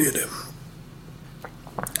 Johan ville ju det.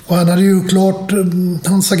 Och han hade ju klart,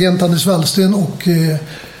 hans agent Anders Wallsten och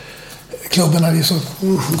klubben hade ju så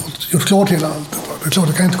gjort klart hela allt. Det är klart,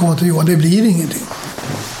 det kan inte komma till Johan, det blir ingenting.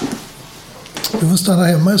 Du får stanna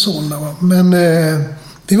hemma i Solna, va? Men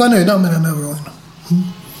vi var nöjda med den övergången.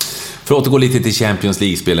 För att återgå lite till Champions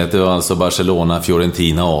League-spelet, det var alltså Barcelona,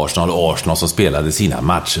 Fiorentina och Arsenal som spelade sina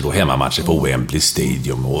matcher och hemmamatcher på Wembley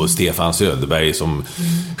Stadium, och Stefan Söderberg som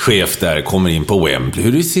chef där kommer in på Wembley.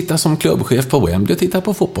 Hur är det att sitta som klubbchef på Wembley och titta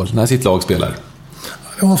på fotboll när sitt lag spelar?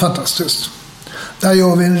 Det var fantastiskt. Där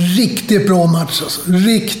gör vi en riktigt bra match. Alltså.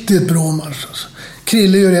 Riktigt bra match. Alltså.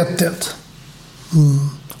 Krille gör 1-1.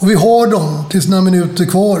 Och vi har dem tills några minuter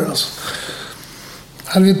kvar. Alltså.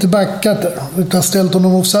 Hade vi inte backat där, utan ställt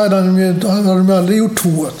honom offside, hade de aldrig gjort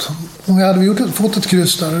 2-1. Om vi hade fått ett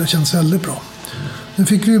kryss där, det känns väldigt bra. Nu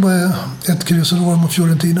fick vi bara ett kryss och då var det mot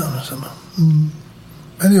Fiorentina.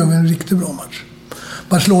 Men det gör vi en riktigt bra match.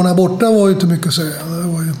 Barcelona borta var ju inte mycket att säga.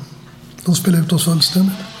 De spelade ut oss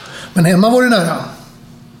fullständigt. Men hemma var det nära.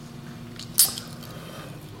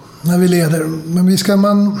 När vi leder. Men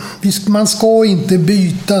man ska inte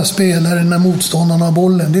byta spelare när motståndarna har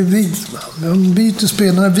bollen. Det är vi. Man byter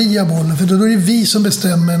spelarna via bollen. För då är det vi som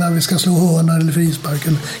bestämmer när vi ska slå hörna eller frispark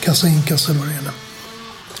eller kasta inkast eller vad det är.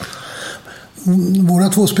 Våra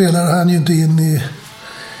 2 spelare hann ju inte in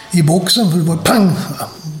i boxen för det var pang.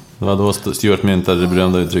 Det var då Stuart myntade det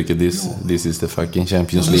berömda uttrycket this is the fucking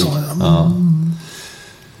Champions League. Ja.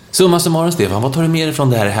 Summa summarum, Stefan, vad tar du med dig från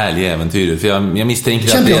det här härliga äventyret? För jag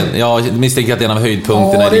misstänker att det är en av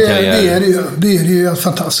höjdpunkterna i din karriär. Det är ju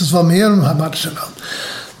fantastiskt att vara med i de här matcherna.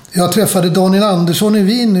 Jag träffade Daniel Andersson i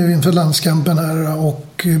Wien nu inför landskampen här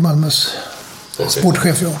och Malmös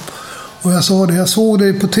sportchef. Ja. Och jag sa det, jag såg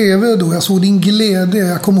dig på tv då, jag såg din glädje.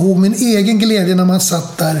 Jag kommer ihåg min egen glädje när man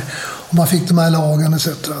satt där och man fick de här lagen etc.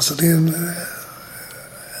 Så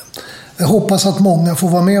jag hoppas att många får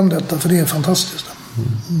vara med om detta, för det är fantastiskt.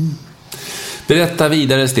 Berätta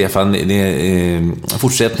vidare, Stefan,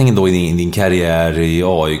 fortsättningen då i din karriär i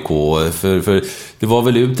AIK, för det var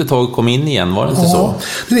väl ut ett tag och kom in igen, var det inte så? Ja,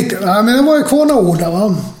 riktigt. Ja, men det var ju kvar några år där,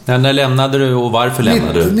 va? Ja, när lämnade du och varför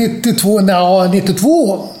lämnade du? 92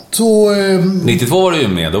 så... 92 var du ju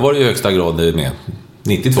med, då var du i högsta grad med.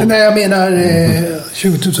 92? Nej, jag menar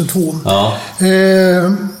 2002. Ja.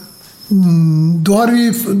 Då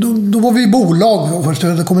var vi i bolag först.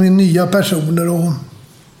 Det kom in nya personer och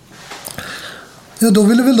då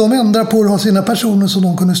ville väl de ändra på att ha sina personer så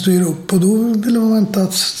de kunde styra upp, och då ville man inte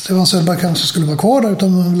att Stefan Söderberg kanske skulle vara kvar där,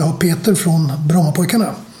 utan man ville ha Peter från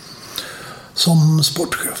Brommapojkarna som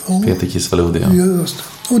sportchef. Peter Kisvaludi, ja. Just det.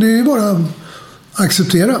 Och det är ju bara att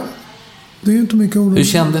acceptera. Det är ju inte mycket ord. Hur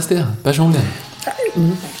kändes det personligen?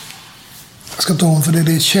 Jag ska ta om för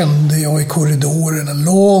det kände jag i korridorerna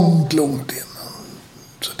långt innan.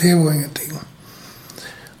 Så det var ingenting.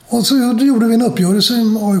 Och så gjorde vi en uppgörelse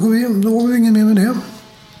med AIK. Då var vi ingen mer med det.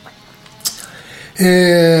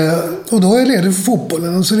 Och då är jag ledig för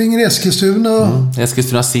fotbollen. Och så ringer Eskilstuna.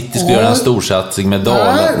 Eskilstuna City skulle göra en storsatsning med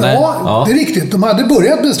Dala. Ja, det är riktigt. De hade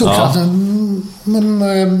börjat med storsatsning.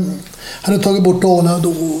 Men hade tagit bort Dala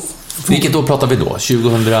då. Vilket år pratar vi då?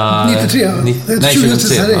 93. Nej,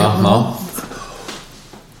 2003.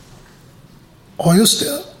 Ja, just det.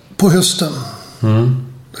 På hösten.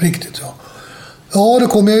 Riktigt, ja. Ja, då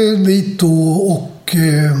kom jag dit då och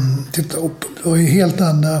tittade upp. Det var ju helt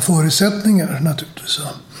andra förutsättningar naturligtvis.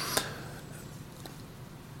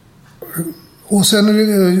 Och sen är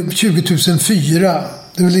det 2004,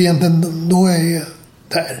 det är väl egentligen då jag är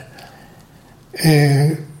där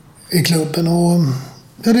i klubben. Och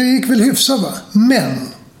ja, det gick väl hyfsat, va? Men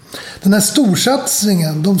den här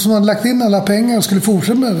storsatsningen, de som hade lagt in alla pengar och skulle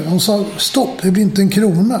fortsätta med det, de sa stopp, det blir inte en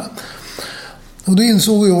krona. Och då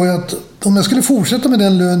insåg jag att om jag skulle fortsätta med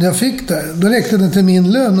den lön jag fick där, då räckte det till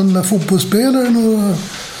min lön. Den där fotbollsspelaren och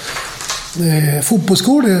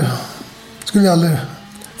fotbollsskor, det skulle aldrig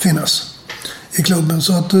finnas i klubben.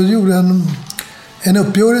 Så att då gjorde en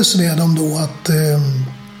uppgörelse med dem då att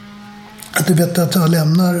det vet att jag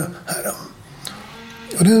lämnar här.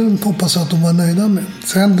 Och det hoppas jag att de var nöjda med.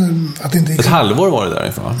 Sen att det inte gick... Ett halvår var det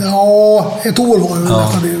därifrån? Ja, ett år var det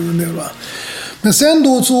nästan det, va. Men sen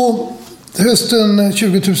då så hösten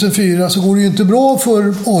 2004 så går det ju inte bra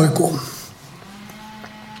för AIK.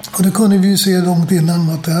 Och det kunde vi ju se långt innan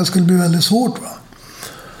att det här skulle bli väldigt svårt, va.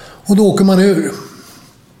 Och då åker man ur.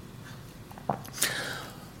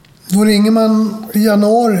 Då ringer man i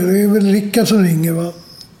januari, det är väl Rickard som ringer, va.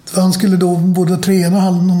 Han skulle då både träna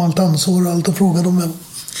hand om allt ansvar och allt och frågade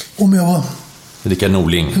om jag var... Rickard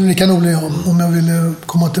Norling, ja. Om jag ville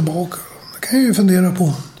komma tillbaka. Det kan jag ju fundera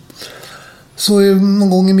på. Så någon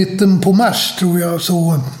gång i mitten på mars, tror jag,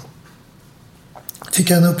 så fick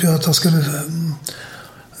jag en uppgörelse att jag skulle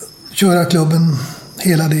köra klubben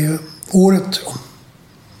hela det året. Ja.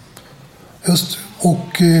 Just.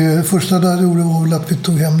 Och första där jag gjorde var väl att vi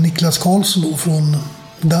tog hem Niklas Karlsson då från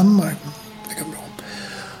Danmark. Det var bra.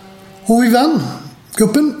 Och vi vann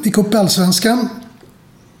cupen. Vi gick upp i Allsvenskan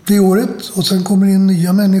det året. Och sen kommer in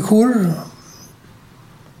nya människor.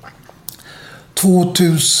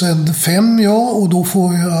 2005, ja. Och då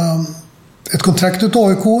får jag ett kontrakt ut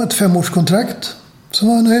AIK. Ett 5-årskontrakt. Som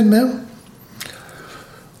jag var nöjd med.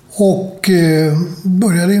 Och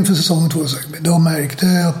började inför säsongen 2006. Då märkte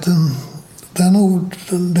jag att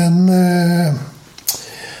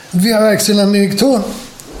vi har verkställande direktör.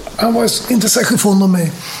 Han var inte särskilt fond om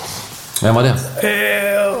mig. Vem var det?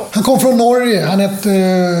 Han kom från Norge. Han hette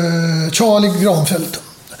Charlie Granfeldt.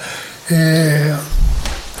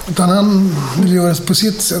 Utan han ville göra det på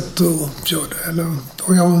sitt sätt och körde.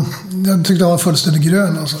 Och jag tyckte han var fullständigt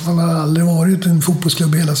grön. Alltså. Han har aldrig varit i en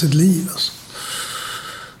fotbollsklubb hela sitt liv. Alltså.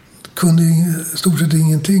 Kunde i stort sett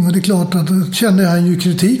ingenting. Och det är klart att då kände han ju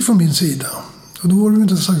kritik från min sida. Och då var det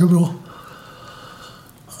inte så bra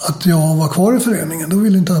att jag var kvar i föreningen. Då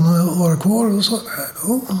ville inte han vara kvar. Och så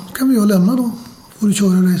då kan vi ju lämna då. Får du köra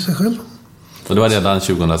dig sig själv. Och det var redan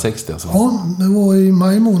 2006 alltså? Ja, det var i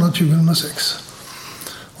maj månad 2006.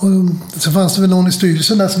 Och så fanns det väl någon i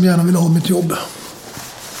styrelsen där som gärna ville ha mitt jobb.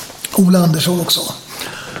 Ola Andersson också.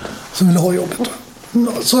 Som ville ha jobbet.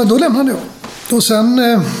 Så då lämnade jag. Och sen...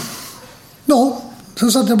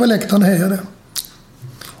 sen satt jag på läktaren och hejade.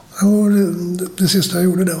 Det var det sista jag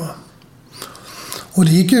gjorde det, va. Och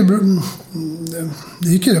det gick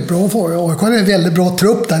ju rätt bra för AIK. Det är en väldigt bra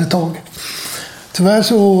trupp där ett tag. Tyvärr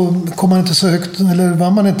så kom man inte så högt, eller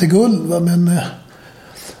vann man inte guld, va? Men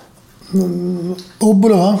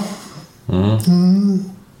Obbola, va?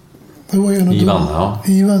 Det var ju Ivan, ja.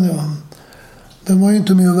 Ivan, ja. Den var ju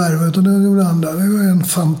inte med att värva, utan det gjorde andra. Det var en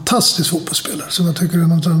fantastisk fotbollsspelare som jag tycker är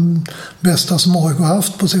en av de bästa som AIK har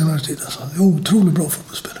haft på senare tid. Alltså. Det är otroligt bra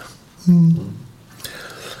fotbollsspelare.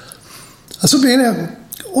 Så blir det.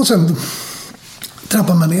 Och sen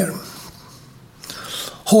trappar man ner.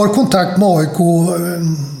 Har kontakt med AIK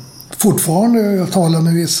fortfarande. Jag talar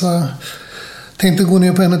med vissa. Tänkte gå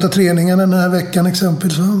ner på en av träningarna den här veckan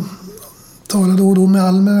exempelvis. Jag talar då och då med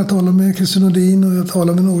Almer. Jag talar med Christian Nordin och jag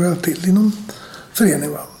talar med några till inom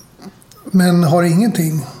föreningen. Men har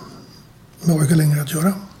ingenting med AIK längre att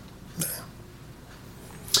göra.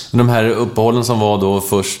 De här uppehållen som var då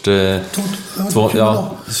först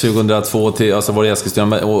 2002 till, alltså var det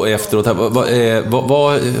Eskilstuna och efteråt,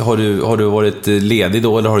 har du varit ledig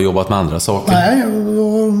då eller har du jobbat med andra saker? Nej, jag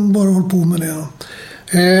har bara hållit på med det.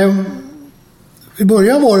 I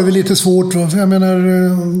början var det väl lite svårt, för jag menar,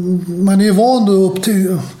 man är ju van då upp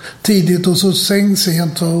tidigt och så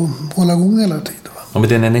sent och hålla igång hela tiden. Ja, men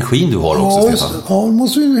den energin du har också, Stefan. Ja, då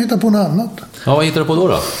måste vi hitta på något annat. Ja, vad hittar du på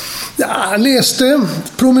då? Ja, läste,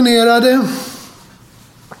 promenerade,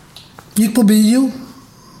 gick på bio.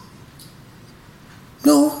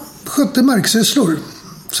 Ja, skötte marksysslor.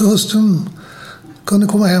 Så hösten kunde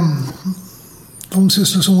komma hem. De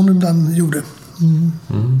sysslor som hon ibland gjorde.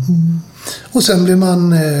 Och sen blev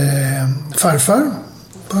man farfar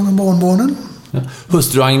på alla barnbarnen. Ja.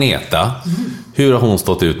 Hustru Agneta, hur har hon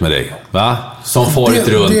stått ut med dig? Va? Som farit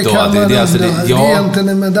runt. Det kan man undra. Det är egentligen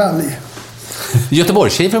en medalj.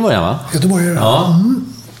 Göteborgstjej från början, va? Göteborgare. Ja.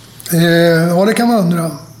 Ja, det kan man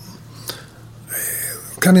undra.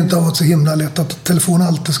 Kan inte ha varit så himla lätt att telefonen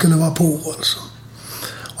alltid skulle vara på. Alltså.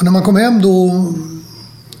 Och när man kom hem då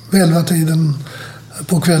vid 11-tiden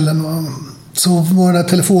på kvällen, så var det där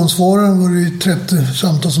telefonsvararen, var det ju 30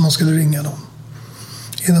 samtal som man skulle ringa dem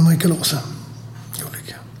innan man gick och låsa.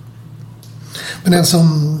 Men en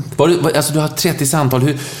som... Alltså du har 30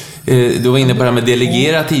 samtal. Du var inne på det här med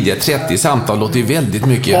delegera tidigare. 30 samtal låter ju väldigt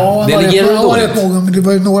mycket. Ja, delegerar du dåligt? Många, men det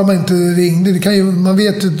var ju några man inte ringde. Det kan ju, man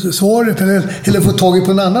vet ju svaret eller få tag i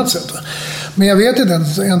på ett annat sätt. Men jag vet ju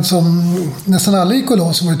en som nästan alla gick och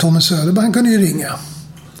la, så var det Tommy Söderberg. Han kunde ju ringa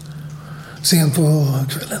sent på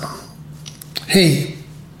kvällen. Hej,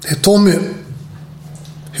 det är Tommy.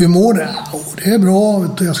 Hur mår det? Det är bra.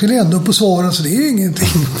 Jag skulle ändå upp och svara, så det är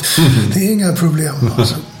ingenting. Det är inga problem.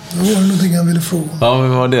 Alltså. Det var någonting jag ville fråga. Ja,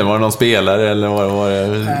 men var det någon spelare eller var det?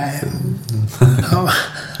 Nej. Ja,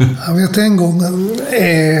 jag vet en gång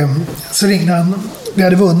så ringde han. Vi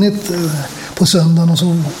hade vunnit på söndagen och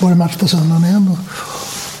så var det match på söndagen igen.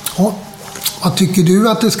 Ja, vad tycker du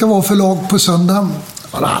att det ska vara för lag på söndagen?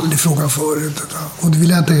 Jag har aldrig frågat förut. Och det vill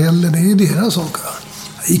jag inte heller. Det är ju deras saker.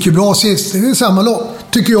 Det gick ju bra sist. Det är samma lag.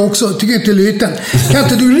 Tycker jag också. Tycker inte Lyten. Kan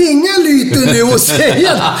inte du ringa Lyten nu och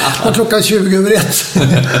säga att klockan 20:01?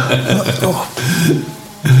 Ja.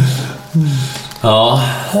 Ja,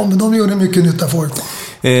 men de gjorde mycket nytta folk.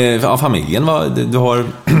 Ja, familjen du har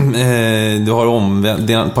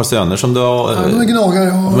ett par söner som du har... Ja, de är gnagare.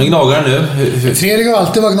 Ja. De är gnagare nu. Fredrik har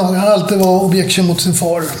alltid varit gnagare. Han har alltid varit objection mot sin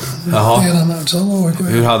far. Jaha.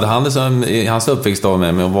 Hur hade han det som hans uppväxt av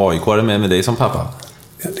med att vara AIK med dig som pappa?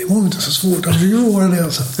 Ja, det var inte så svårt. Han fick ju vara det.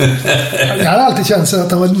 Alltså. Jag hade alltid känt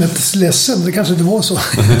att han var lite ledsen. Det kanske inte var så.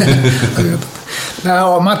 Jag vet.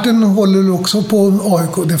 Nej, Martin håller också på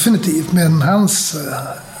AIK, definitivt. Men hans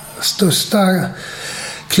största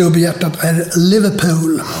klubb i hjärtat är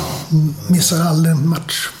Liverpool. Missar aldrig en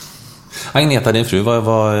match. Agneta, din fru,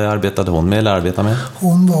 vad arbetade hon med eller arbetar med?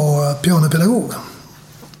 Hon var pianopedagog.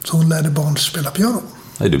 Så hon lärde barn spela piano.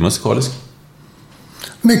 Är du musikalisk?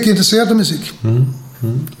 Mycket intresserad av musik.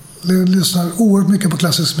 Lyssnar oerhört mycket på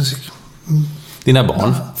klassisk musik. Dina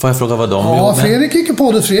barn, får jag fråga vad de gjorde? Ja, Fredrik gick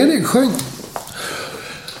på det. Fredrik sjöng.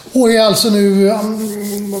 Och är alltså nu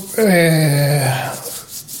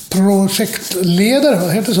projektledare,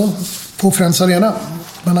 vad heter det så? På Friends Arena.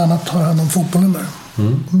 Bland annat har han om fotbollen där.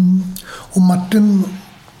 Och Martin,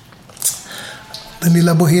 den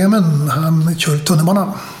lilla bohemen, han kör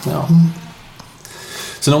tunnelbanan. Ja.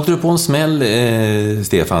 Sen åkte du på en smäll,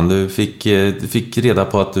 Stefan. Du fick reda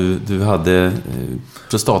på att du hade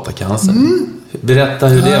prostatacancer. Berätta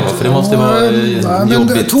hur det var, för det måste vara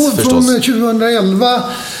jobbigt förstås. Från 2011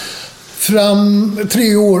 fram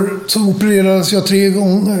 3 år så opererades jag 3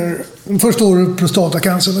 gånger. Första året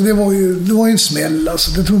prostatacancer. Det var ju en smäll.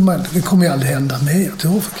 Alltså. Det trodde man inte. Det kommer ju aldrig hända mig att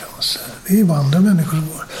jag får cancer. Det är ju andra människor som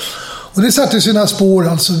var. Och det satte sina spår.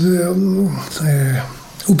 Alltså,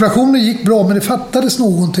 operationen gick bra, men det fattades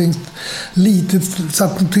någonting litet.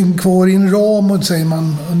 Satt någonting kvar i en ram, och säger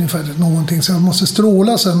man ungefär någonting. Så jag måste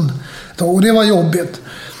stråla sen. Och det var jobbigt.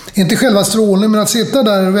 Inte själva strålningen, men att sitta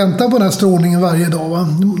där och vänta på den här strålningen varje dag. Va?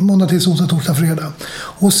 Måndag till onsdag, torsdag, fredag.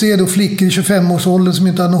 Och se då flickor i 25-årsåldern som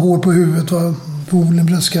inte hade något hår på huvudet. Va? Förmodligen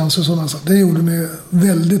bröstcancer och sådana saker. Det gjorde mig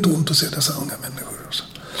väldigt ont att se dessa unga människor.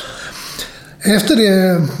 Efter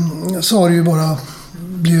det så har det ju bara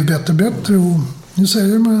blivit bättre och bättre. Och nu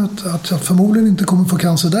säger de att jag förmodligen inte kommer få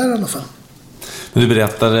cancer där i alla fall. Men du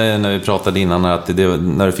berättade när vi pratade innan att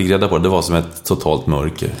när du fick reda på det var som ett totalt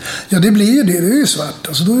mörker. Ja, det blir ju det. Det är ju svart.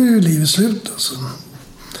 Alltså, då är ju livet slut. Alltså.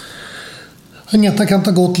 Agneta kan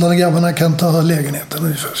ta Gotland och grabbarna kan ta lägenheten.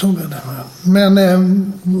 Ungefär så. Men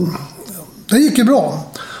det gick ju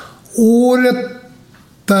bra. Året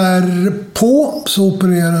därpå så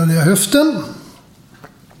opererade jag höften.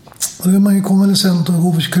 Och då är man ju konvalescent och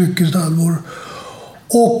går för kryckor ett halvår.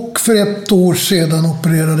 Och för 1 år sedan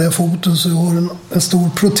opererade jag foten, så jag har en stor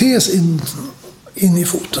protes in i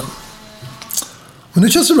foten. Men nu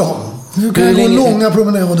känns det bra. Nu kan jag gå långa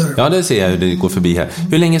promenader. Ja, det ser jag hur det går förbi här.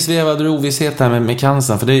 Hur länge svävade du ovisshet här med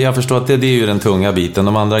cancern? För jag förstår att det är ju den tunga biten.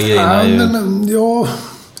 De andra grejerna är ju... Ja,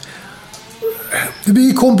 det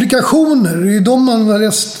blir komplikationer. Det är de man var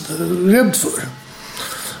rädd för.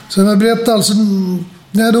 Så jag berättade alltså...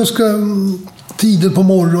 När jag då ska tidigt på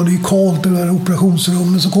morgonen, det är kallt i det här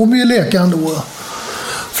operationsrummet, så kommer ju läkaren då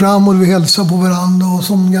fram och vi hälsar på varandra. Och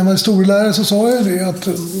som gammal historielärare så sa jag det att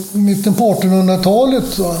mitten på 1800-talet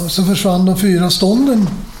så försvann de 4 stånden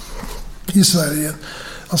i Sverige.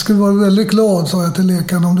 Jag skulle vara väldigt glad, sa jag till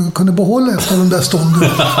läkaren, om du kunde behålla ett av de där stånden.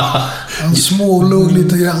 Han smålog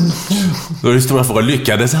lite grann. Då är det stora frågan,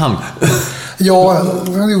 lyckades han? Ja,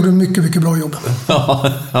 han gjorde mycket, mycket bra jobb.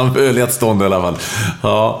 Ja, han höll ett stånd i alla fall.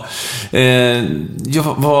 Ja.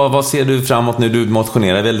 Vad ser du framåt nu? Du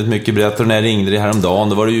motionerar väldigt mycket. Berättade när jag ringde dig häromdagen.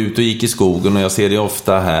 Då var du ute och gick i skogen och jag ser dig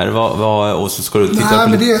ofta här. Och så ska du titta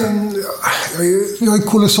Nej, på... men jag är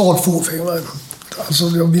kolossalt fåfäng. Alltså,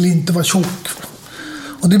 jag vill inte vara tjock.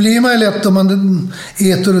 Och det blir man ju lätt om man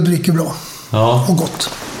äter och dricker bra. Ja. Och gott.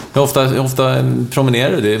 Hur ofta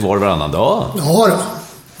promenerar du? Det var varannan dag? Ja då.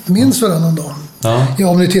 Minst varannan dag. Ja,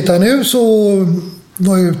 om ni tittar nu så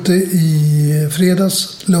var jag ute i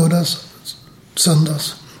fredags, lördags,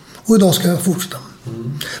 söndags. Och idag ska jag fortsätta.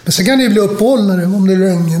 Men sen kan det ju bli uppehåll om det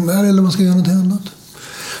regnar eller man ska göra något annat.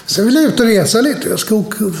 Sen vill jag ut och resa lite. Jag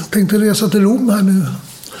tänkte resa till Rom här nu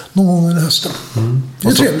någon gång under hösten. Det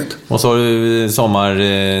är trevligt. Och så har du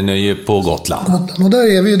sommarnöje på Gotland. Och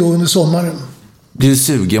där är vi då under sommaren. Blir du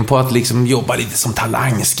sugen på att liksom jobba lite som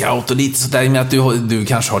talangscout och lite sådär med att du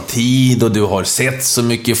kanske har tid och du har sett så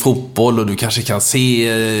mycket fotboll och du kanske kan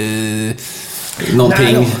se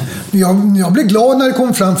någonting? Nej, jag blir glad när det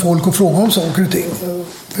kommer fram folk och frågar om saker och ting.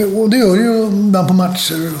 Och det gör ju ibland på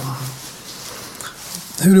matcher.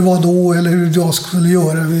 Hur det var då eller hur jag skulle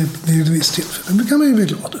göra vid ett visst tillfälle. Det kan man ju bli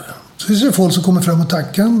glad över. Så finns det folk som kommer fram och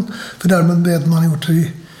tackar för därmed man har gjort det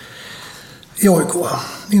i AIK.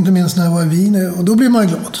 Inte minst när jag var i Wien. Och då blir man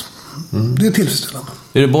glad. Det är tillfredsställande.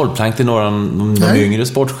 Är det bollplank till några av de yngre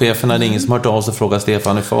sportcheferna? Det är ingen som har hört av sig och frågat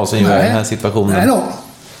Stefan hur fasen gör i den här situationen? Nej då.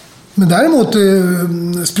 Men däremot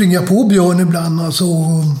springer jag på Björn ibland. Alltså,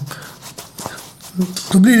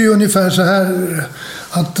 då blir det ju ungefär så här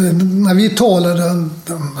att när vi talade,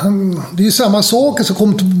 det är ju samma sak som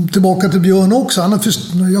kom tillbaka till Björn också.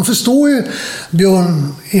 Jag förstår ju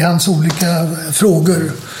Björn i hans olika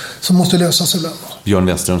frågor som måste lösas ibland. Björn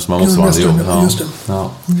Westerholm som har motsvarande jobb. Ja, just det.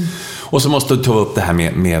 Ja. Och så måste du ta upp det här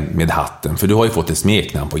med hatten. För du har ju fått ett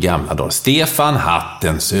smeknamn på gamla dagar. Stefan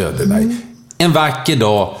Hatten Söderberg. En vacker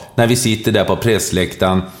dag när vi sitter där på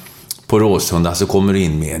pressläktaren på Råsunda så kommer du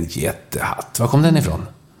in med en jättehatt. Var kom den ifrån?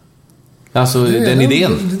 Alltså den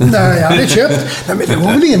idén. Nej, jag hade köpt. Nej, men det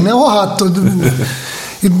var väl inne att ha hatt. Och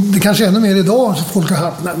det kanske är ännu mer idag så folk har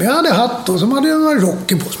hatt. Nej, men jag hade hatt och så hade jag en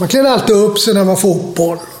rocken på. Så man klädde alltid upp sig när det var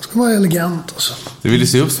fotboll. Det ska vara elegant och så. Du ville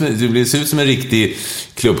se ut som en riktig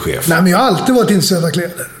klubbchef. Nej, men jag har alltid varit intresserad av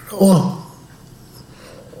kläder. Och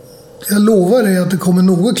jag lovar dig att det kommer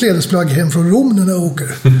något klädesplagg hem från Rom när jag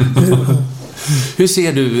åker. Hur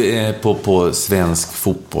ser du på svensk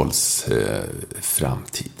fotbolls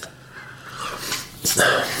framtid?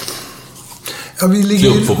 Ja, vi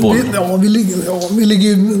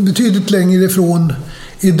ligger betydligt längre ifrån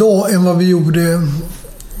idag än vad vi gjorde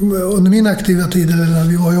under min aktiva tid eller när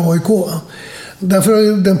vi var i AIK.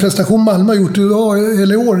 Därför den prestation Malmö har gjort idag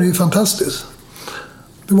eller i år är fantastisk.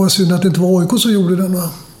 Det var synd att det inte var AIK som gjorde den.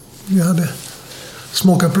 Vi hade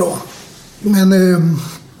smakat bra. Men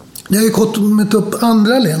jag har ju kommit upp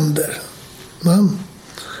andra länder.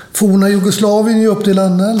 Forna Jugoslavien är ju upp till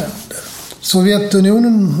andra länder.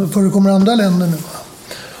 Sovjetunionen förekommer andra länder nu.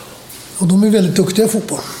 Och de är väldigt duktiga i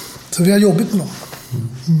fotboll. Så vi har jobbat med dem.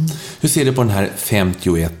 Hur ser du på den här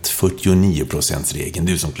 51-49%-regeln,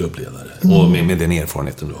 du som klubbledare? Och med den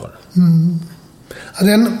erfarenheten du har.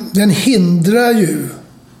 Ja, den hindrar ju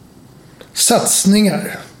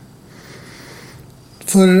satsningar.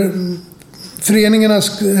 För föreningarna,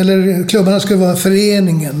 eller klubbarna ska vara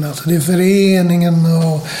föreningen. Alltså det är föreningen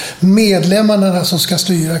och medlemmarna som ska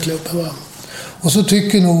styra klubben. Va? Och så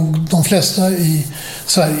tycker nog de flesta i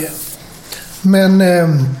Sverige. Men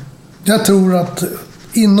jag tror att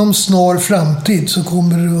inom snar framtid så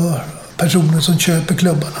kommer det vara personer som köper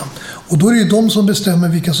klubbarna. Och då är det ju de som bestämmer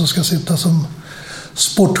vilka som ska sitta som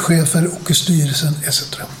sportchefer och i styrelsen etc.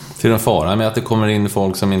 Ser du en fara med att det kommer in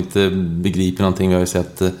folk som inte begriper någonting? Vi har ju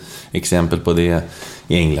sett exempel på det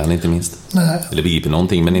i England inte minst. Nej. Eller begriper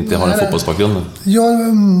någonting men inte har en fotbollsbakgrund. Ja,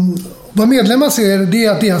 vad medlemmar ser det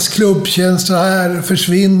är att deras klubbtjänster här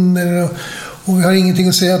försvinner och vi har ingenting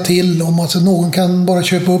att säga till om. Alltså någon kan bara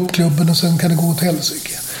köpa upp klubben och sen kan det gå åt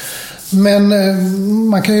helsike. Men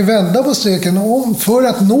man kan ju vända på steken för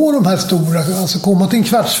att nå de här stora, alltså komma till en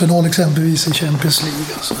kvartsfinal exempelvis i Champions League,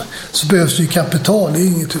 alltså, så behövs det ju kapital, det är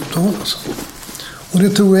inget uttal alltså. Och det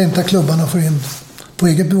tror jag inte att klubbarna får in på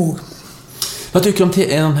eget bevåg. Vad tycker du om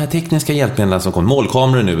de här tekniska hjälpmedlen som kommer?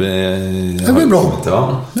 Målkameror nu. Det blir bra.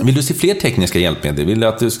 Ja. Vill du se fler tekniska hjälpmedel? Vill du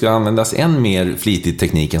att du ska användas än mer flitigt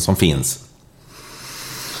tekniken som finns?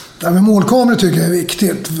 Ja, men målkameror tycker jag är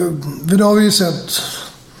viktigt. För det har vi ju sett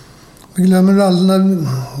Vi glömmer aldrig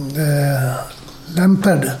när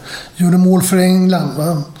Lampard gjorde mål för England.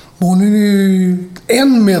 Va? Bollen är ju 1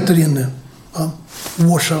 meter inne. Va?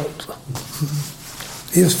 Washout.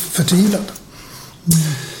 Det är förtvivlat.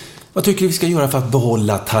 Vad tycker du vi ska göra för att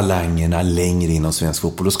behålla talangerna längre inom svensk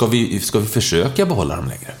fotboll? Och ska vi försöka behålla dem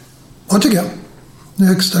längre? Vad tycker jag? I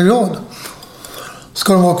högsta grad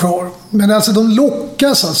ska de vara kvar. Men alltså de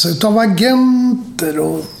lockas alltså utav agenter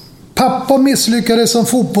och pappa misslyckades som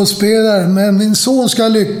fotbollsspelare, men min son ska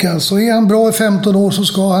lyckas. Och är han bra i 15 år så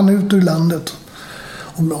ska han ut ur landet.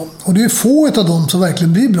 Och det är få av dem som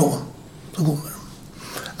verkligen blir bra. Så kommer.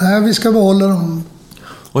 Nej, vi ska behålla dem.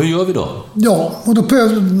 Och hur gör vi då? Ja, och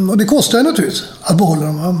det kostar naturligtvis att behålla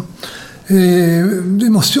dem. Vi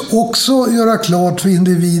måste ju också göra klart för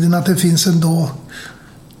individen att det finns en dag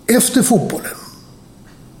efter fotbollen.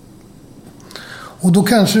 Och då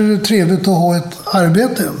kanske det är trevligt att ha ett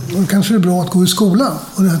arbete. Då kanske det är bra att gå i skolan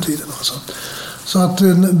på den här tiden. Alltså. Så att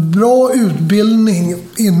en bra utbildning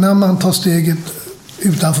innan man tar steget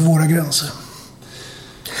utanför våra gränser.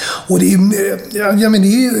 Och det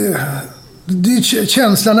är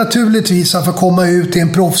känslan naturligtvis att få komma ut till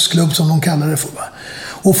en proffsklubb som de kallar det för.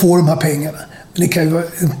 Och få de här pengarna. Men det kan ju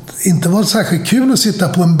inte vara särskilt kul att sitta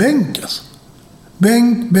på en bänk. Alltså.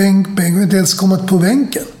 Bänk. Och inte ens komma på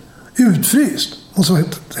bänken. Utfryst. Och så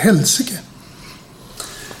ett helsike.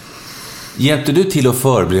 Hjälpte du till att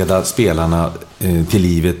förbereda spelarna till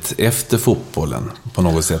livet efter fotbollen på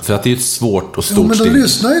något sätt? För att det är ett svårt och stort steg. Men de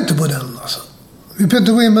lyssnar ju inte på den. Alltså. Vi behöver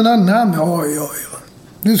inte gå in med några namn. Ja.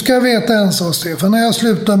 Nu ska jag veta en sak, Stefan. När jag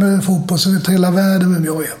slutar med fotboll så vet hela världen vem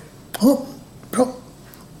jag är. Ja, bra.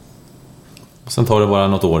 Och sen tar det bara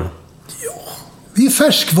något år. Ja, vi är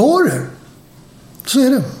färskvaror. Så är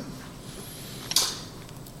det.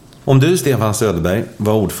 Om du, Stefan Söderberg,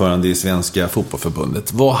 var ordförande i Svenska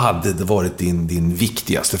fotbollförbundet, vad hade det varit din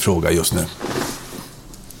viktigaste fråga just nu?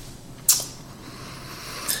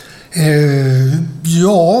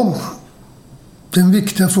 Ja, den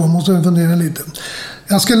viktiga frågan måste jag fundera lite.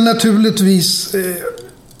 Jag skulle naturligtvis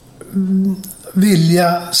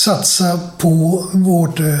vilja satsa på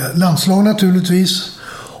vårt landslag naturligtvis.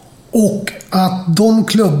 Och att de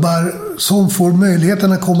klubbar som får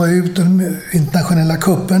möjligheten att komma ut i de internationella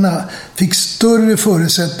kupperna fick större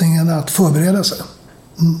förutsättningar att förbereda sig.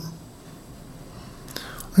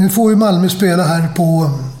 Nu får ju Malmö spela här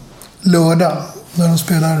på lördag när de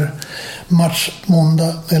spelar match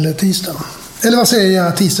måndag eller tisdag. Eller vad säger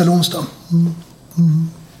jag? Tisdag eller onsdag.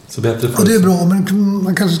 Så bättre för och det är bra, men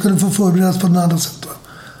man kanske skulle få förberedas på något annat sätt. Va?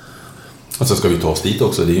 Och så ska vi ta oss dit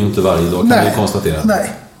också. Det är ju inte varje dag, kan vi konstatera.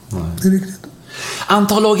 Nej, det är riktigt.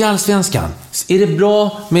 Antal lag i Allsvenskan. Är det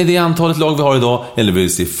bra med det antalet lag vi har idag? Eller vill du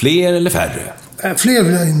se fler eller färre? Fler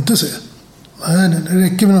vill jag inte se. Nej, det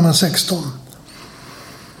räcker med de här 16.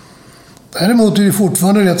 Däremot är det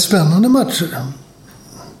fortfarande rätt spännande matcher.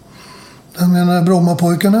 Jag menar,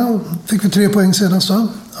 Brommapojkarna fick vi 3 poäng senast, va?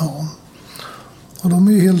 Ja. Och de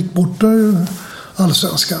är ju helt borta i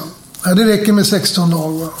Allsvenskan. Nej, det räcker med 16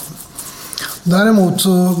 lag, va? Däremot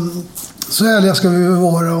så ärliga ska vi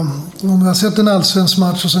vara. Om vi har sett en allsvensk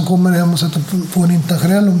match och sen kommer hem och sätter på en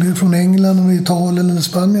internationell, om det är från England, eller Italien eller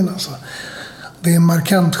Spanien. Alltså. Det är en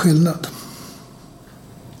markant skillnad.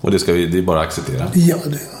 Och det är bara att acceptera? Ja,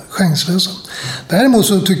 det är chanslösa. Däremot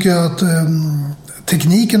så tycker jag att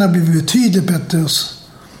tekniken har blivit betydligt bättre hos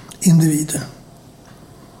individer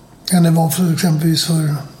än det var för exempelvis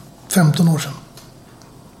för 15 år sedan.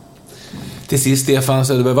 Till sist, Stefan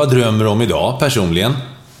Söderberg, vad drömmer du om idag personligen?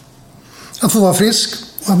 Att få vara frisk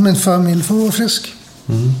och att min familj får vara frisk.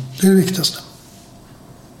 Det är det viktigaste.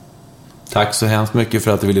 Tack så hemskt mycket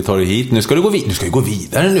för att du ville ta dig hit. Nu ska du gå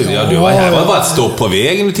vidare nu. Ja, du var här. Det var bara ett stopp på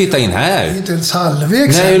vägen och titta in här. Det är inte ens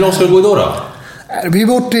halvvägs. Nej, hur långt ska du gå idag då? Det blir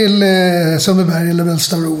bort till Sundbyberg eller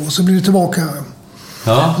Vällstavro och så blir det tillbaka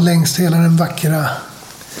längs hela den vackra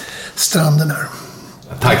stranden här.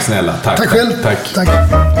 Tack snälla. Tack själv. Tack.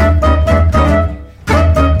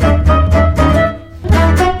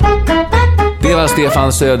 Det var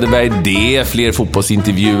Stefan Söderberg. Det är fler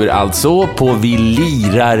fotbollsintervjuer alltså på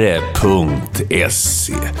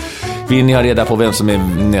vilirare.se. Vill ni ha reda på vem som är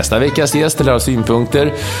nästa veckas gäst eller har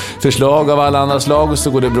synpunkter, förslag av alla andra slag,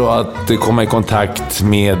 så går det bra att komma i kontakt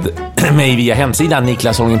med mig via hemsidan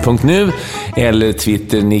niklasholmgren.nu eller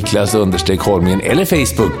Twitter Niklas_Holmgren eller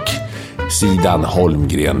Facebook sidan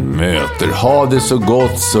Holmgren möter. Ha det så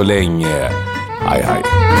gott så länge. Hej hej.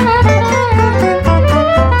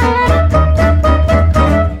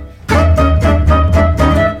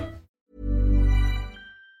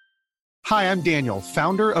 Hi, I'm Daniel,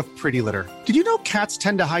 founder of Pretty Litter. Did you know cats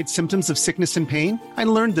tend to hide symptoms of sickness and pain? I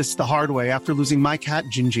learned this the hard way after losing my cat,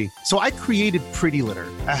 Gingy. So I created Pretty Litter,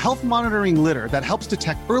 a health monitoring litter that helps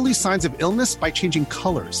detect early signs of illness by changing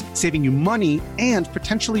colors, saving you money and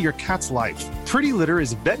potentially your cat's life. Pretty Litter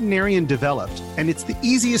is veterinarian developed, and it's the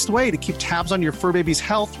easiest way to keep tabs on your fur baby's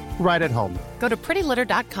health right at home. Go to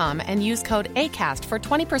prettylitter.com and use code ACAST for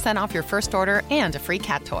 20% off your first order and a free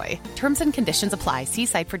cat toy. Terms and conditions apply. See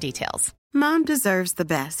site for details. Mom deserves the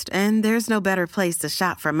best, and there's no better place to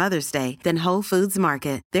shop for Mother's Day than Whole Foods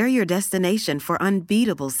Market. They're your destination for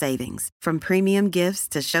unbeatable savings, from premium gifts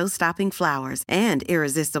to show-stopping flowers and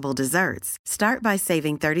irresistible desserts. Start by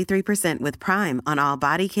saving 33% with Prime on all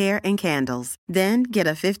body care and candles. Then get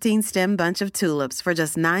a 15-stem bunch of tulips for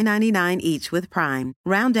just $9.99 each with Prime.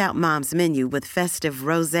 Round out Mom's menu with festive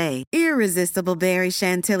rosé, irresistible berry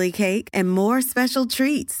chantilly cake, and more special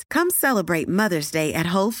treats. Come celebrate Mother's Day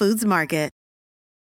at Whole Foods Market.